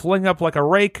floorboards that fling up like a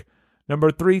rake.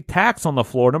 Number 3, tacks on the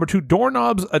floor. Number 2,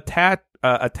 doorknobs attached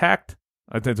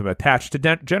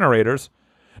to generators.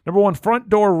 Number 1, front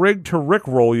door rigged to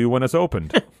rickroll you when it's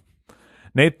opened.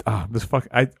 Nate,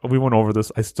 we went over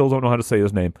this. I still don't know how to say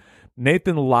his name.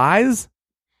 Nathan Lies?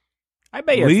 I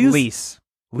bet it's lease.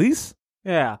 Lease?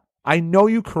 Yeah. I know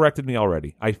you corrected me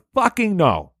already. I fucking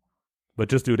know. But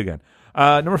just do it again.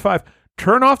 Number 5,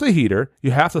 turn off the heater.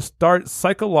 You have to start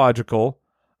psychological.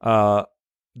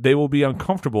 They will be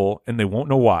uncomfortable and they won't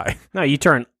know why. No, you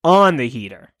turn on the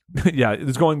heater. Yeah,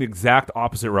 it's going the exact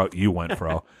opposite route you went,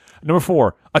 Fro. Number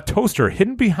 4, a toaster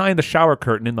hidden behind the shower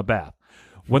curtain in the bath.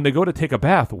 When they go to take a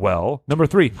bath, well. Number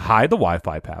 3, hide the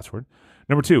Wi-Fi password.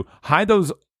 Number 2, hide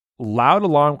those loud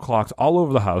alarm clocks all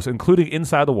over the house, including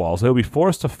inside the walls. They'll be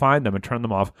forced to find them and turn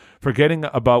them off, forgetting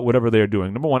about whatever they are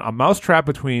doing. Number 1, a mouse trap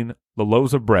between the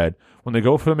loaves of bread when they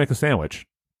go to make a sandwich.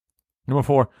 Number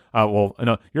 4,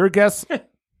 your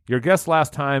guess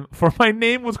last time for my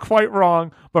name was quite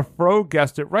wrong, but Fro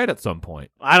guessed it right at some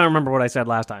point. I don't remember what I said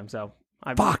last time, so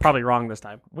I'm probably wrong this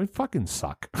time. We fucking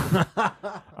suck.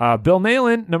 Bill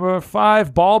Nalen. Number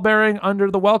 5, ball bearing under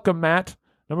the welcome mat.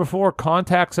 Number 4,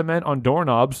 contact cement on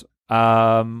doorknobs.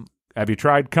 Have you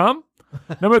tried cum?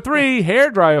 Number 3,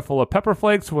 hairdryer full of pepper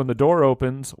flakes when the door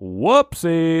opens.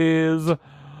 Whoopsies.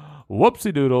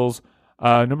 Whoopsie doodles.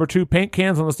 Number 2, paint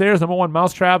cans on the stairs. Number 1,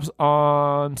 mouse traps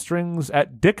on strings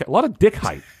at dick. A lot of dick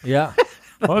height. Yeah.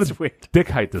 A lot of weird. dick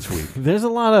height this week. There's a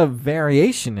lot of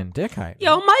variation in dick height.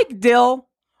 Yo, Mike Dill,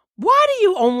 why do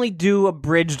you only do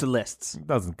abridged lists?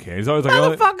 Doesn't care. He's always like,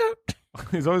 Motherfucker.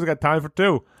 he's always got time for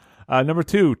 2. Number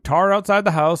 2, tar outside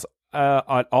the house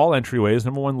at all entryways.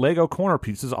 Number 1, Lego corner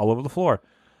pieces all over the floor.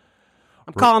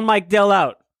 I'm calling Mike Dill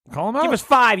out. Call him out. Give us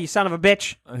 5, you son of a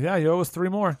bitch. Yeah, you owe us 3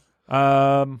 more.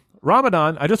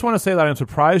 Ramadan, I just want to say that I'm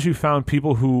surprised you found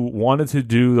people who wanted to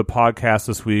do the podcast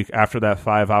this week after that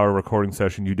 5-hour recording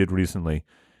session you did recently.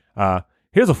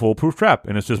 Here's a foolproof trap,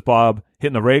 and it's just Bob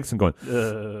hitting the rakes and going,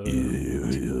 Who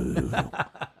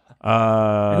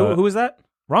is that?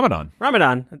 Ramadan.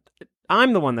 Ramadan.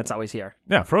 I'm the one that's always here.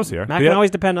 Yeah, Fro's here. Matt can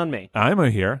always depend on me. I'm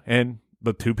here, and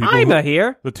the 2 people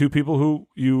here. The 2 people who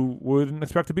you wouldn't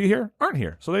expect to be here aren't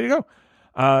here. So there you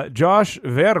go. Josh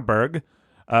Verberg.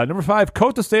 Number 5,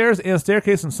 coat the stairs and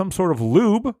staircase in some sort of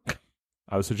lube.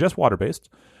 I would suggest water-based.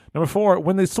 Number 4,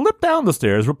 when they slip down the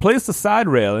stairs, replace the side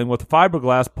railing with a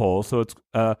fiberglass pole so it's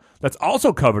that's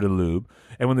also covered in lube.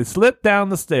 And when they slip down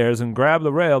the stairs and grab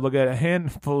the rail, they'll get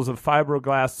handfuls of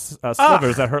fiberglass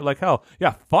slivers that hurt like hell.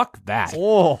 Yeah, fuck that.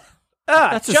 Oh,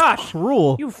 that's just Josh,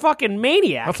 cruel. you fucking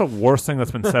maniac. That's the worst thing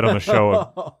that's been said on the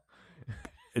show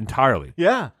entirely.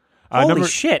 Yeah. Holy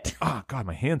shit. Oh, God,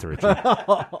 my hands are itchy.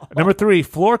 Number 3,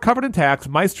 floor covered in tacks,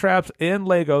 mice traps, and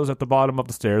Legos at the bottom of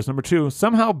the stairs. Number 2,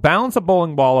 somehow balance a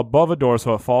bowling ball above a door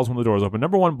so it falls when the door is open.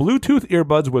 Number 1, Bluetooth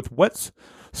earbuds with wet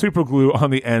super glue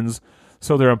on the ends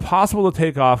so they're impossible to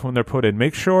take off when they're put in.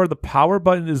 Make sure the power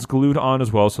button is glued on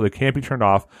as well so they can't be turned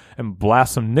off, and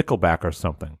blast some Nickelback or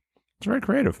something. It's very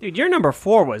creative. Dude, your number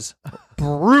 4 was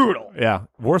brutal. Yeah,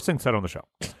 worst thing said on the show.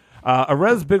 A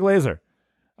Res Big Laser.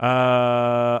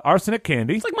 Arsenic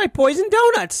candy. It's like my poison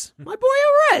donuts. My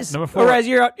boy Orez. Number 4. Orez,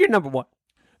 you're number 1.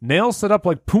 Nails set up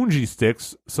like punji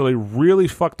sticks, so they really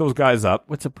fuck those guys up.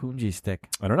 What's a punji stick?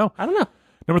 I don't know. I don't know.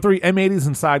 Number 3, M80s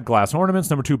inside glass ornaments.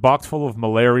 Number 2, box full of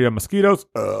malaria mosquitoes.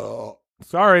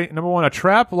 Sorry. Number 1, a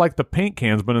trap like the paint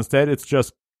cans, but instead it's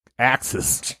just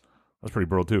axes. That's pretty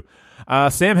brutal, too.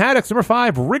 Sam Haddocks, number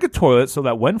 5, rig a toilet so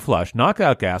that when flushed,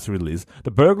 knockout gas is released.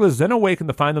 The burglars then awaken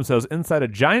to find themselves inside a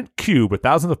giant cube with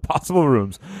thousands of possible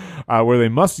rooms where they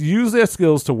must use their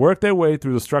skills to work their way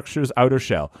through the structure's outer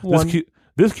shell.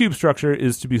 This cube structure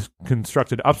is to be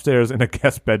constructed upstairs in a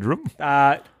guest bedroom.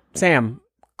 Sam,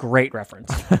 great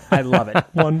reference. I love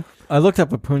it. I looked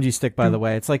up a punji stick, by the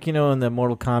way. It's like, in the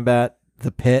Mortal Kombat,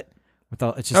 the pit.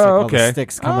 It's just all the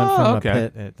sticks coming from a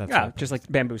pit. That's just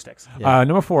like bamboo sticks. Yeah.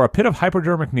 Number 4, a pit of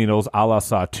hypodermic needles a la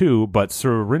Saw 2, but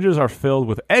syringes are filled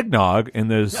with eggnog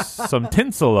and there's some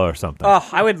tinsel or something. Oh,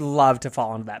 I would love to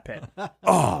fall into that pit.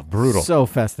 Oh, brutal. So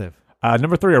festive.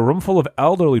 Number 3, a room full of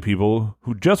elderly people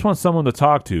who just want someone to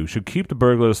talk to should keep the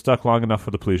burglars stuck long enough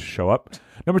for the police to show up.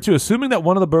 Number 2, assuming that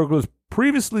one of the burglars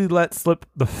previously let slip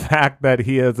the fact that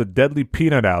he has a deadly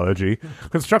peanut allergy,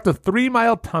 construct a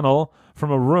 3-mile tunnel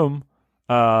from a room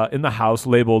in the house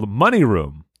labeled Money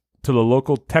Room to the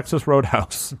local Texas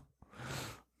Roadhouse.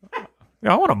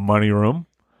 I want a money room.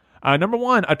 Number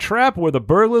 1, a trap where the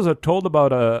burglars are told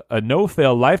about a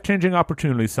no-fail, life-changing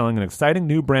opportunity selling an exciting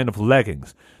new brand of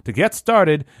leggings. To get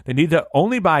started, they need to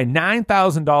only buy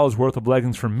 $9,000 worth of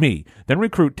leggings from me, then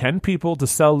recruit 10 people to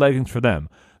sell leggings for them.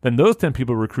 Then those 10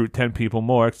 people recruit 10 people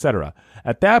more, etc.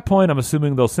 At that point, I'm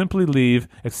assuming they'll simply leave,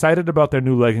 excited about their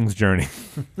new leggings journey.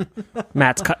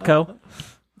 Matt's Cutco.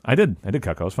 I did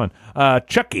Cutco. It was fun.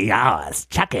 Chucky. Yes,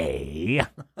 Chucky.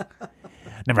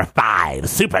 Number 5,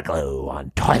 super glue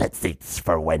on toilet seats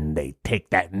for when they take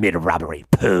that mid-robbery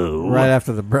poo. Right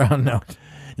after the brown note.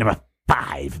 Number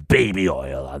 5, baby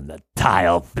oil on the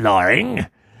tile flooring.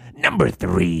 Number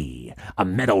 3, a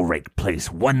metal rake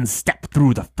placed one step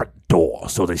through the front door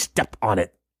so they step on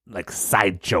it like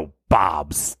Sideshow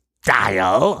Bob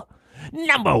style.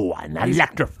 Number 1,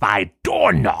 electrified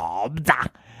doorknobs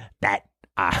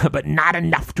but not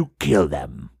enough to kill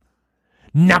them.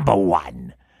 Number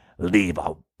 1, leave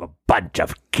a bunch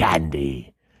of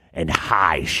candy and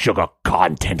high sugar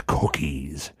content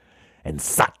cookies and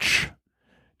such.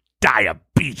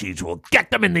 Diabetes will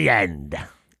get them in the end.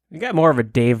 You got more of a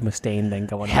Dave Mustaine thing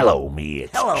going on. Hello, me.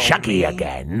 It's Chucky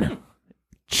again.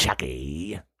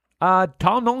 Chucky.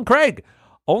 Tom Nolan Craig.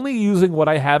 Only using what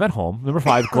I have at home. Number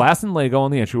 5, glass and Lego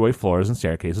on the entryway floors and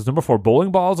staircases. Number 4,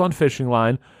 bowling balls on fishing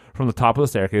line from the top of the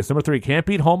staircase. Number 3, can't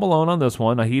beat Home Alone on this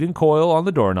one. A heating coil on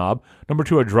the doorknob. Number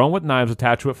 2, a drone with knives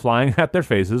attached to it flying at their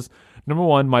faces. Number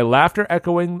 1, my laughter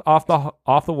echoing off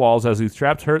the walls as these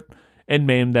traps hurt and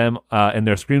maim them, and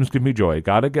their screams give me joy.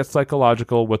 Gotta get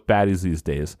psychological with baddies these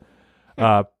days.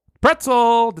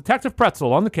 Detective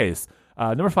Pretzel on the case.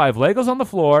 Number 5, Legos on the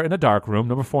floor in a dark room.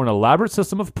 Number 4, an elaborate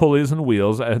system of pulleys and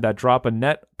wheels that drop a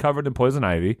net covered in poison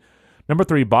ivy. Number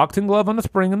 3, boxing glove on a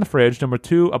spring in the fridge. Number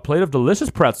 2, a plate of delicious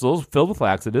pretzels filled with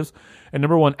laxatives. And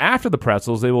number 1, after the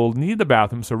pretzels, they will need the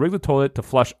bathroom, so rig the toilet to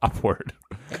flush upward.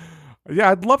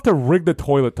 Yeah, I'd love to rig the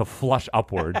toilet to flush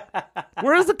upward.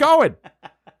 Where is it going?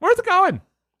 Where's it going?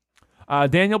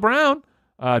 Danielle Brown.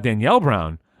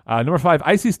 Number 5,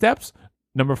 icy steps.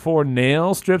 Number 4,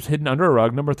 nail strips hidden under a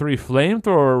rug. Number 3,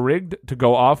 flamethrower rigged to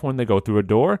go off when they go through a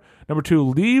door. Number 2,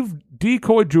 leave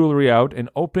decoy jewelry out and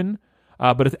open,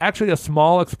 but it's actually a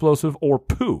small explosive or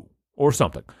poo or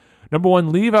something. Number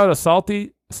 1, leave out a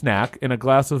salty snack in a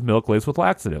glass of milk laced with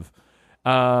laxative.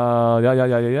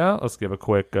 Yeah. Let's give a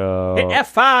quick Hit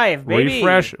F5, baby.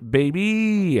 Refresh,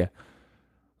 baby.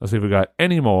 Let's see if we got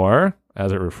any more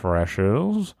as it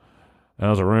refreshes.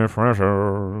 No,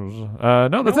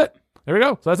 that's it. there we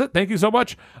go. So that's it. Thank you so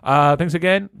much. Thanks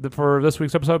again for this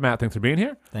week's episode. Matt, thanks for being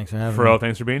here. Thanks for having Fro, me.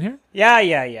 thanks for being here.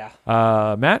 Yeah.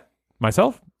 Matt,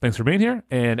 myself, thanks for being here.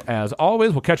 And as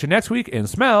always, we'll catch you next week and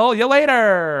smell you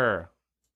later.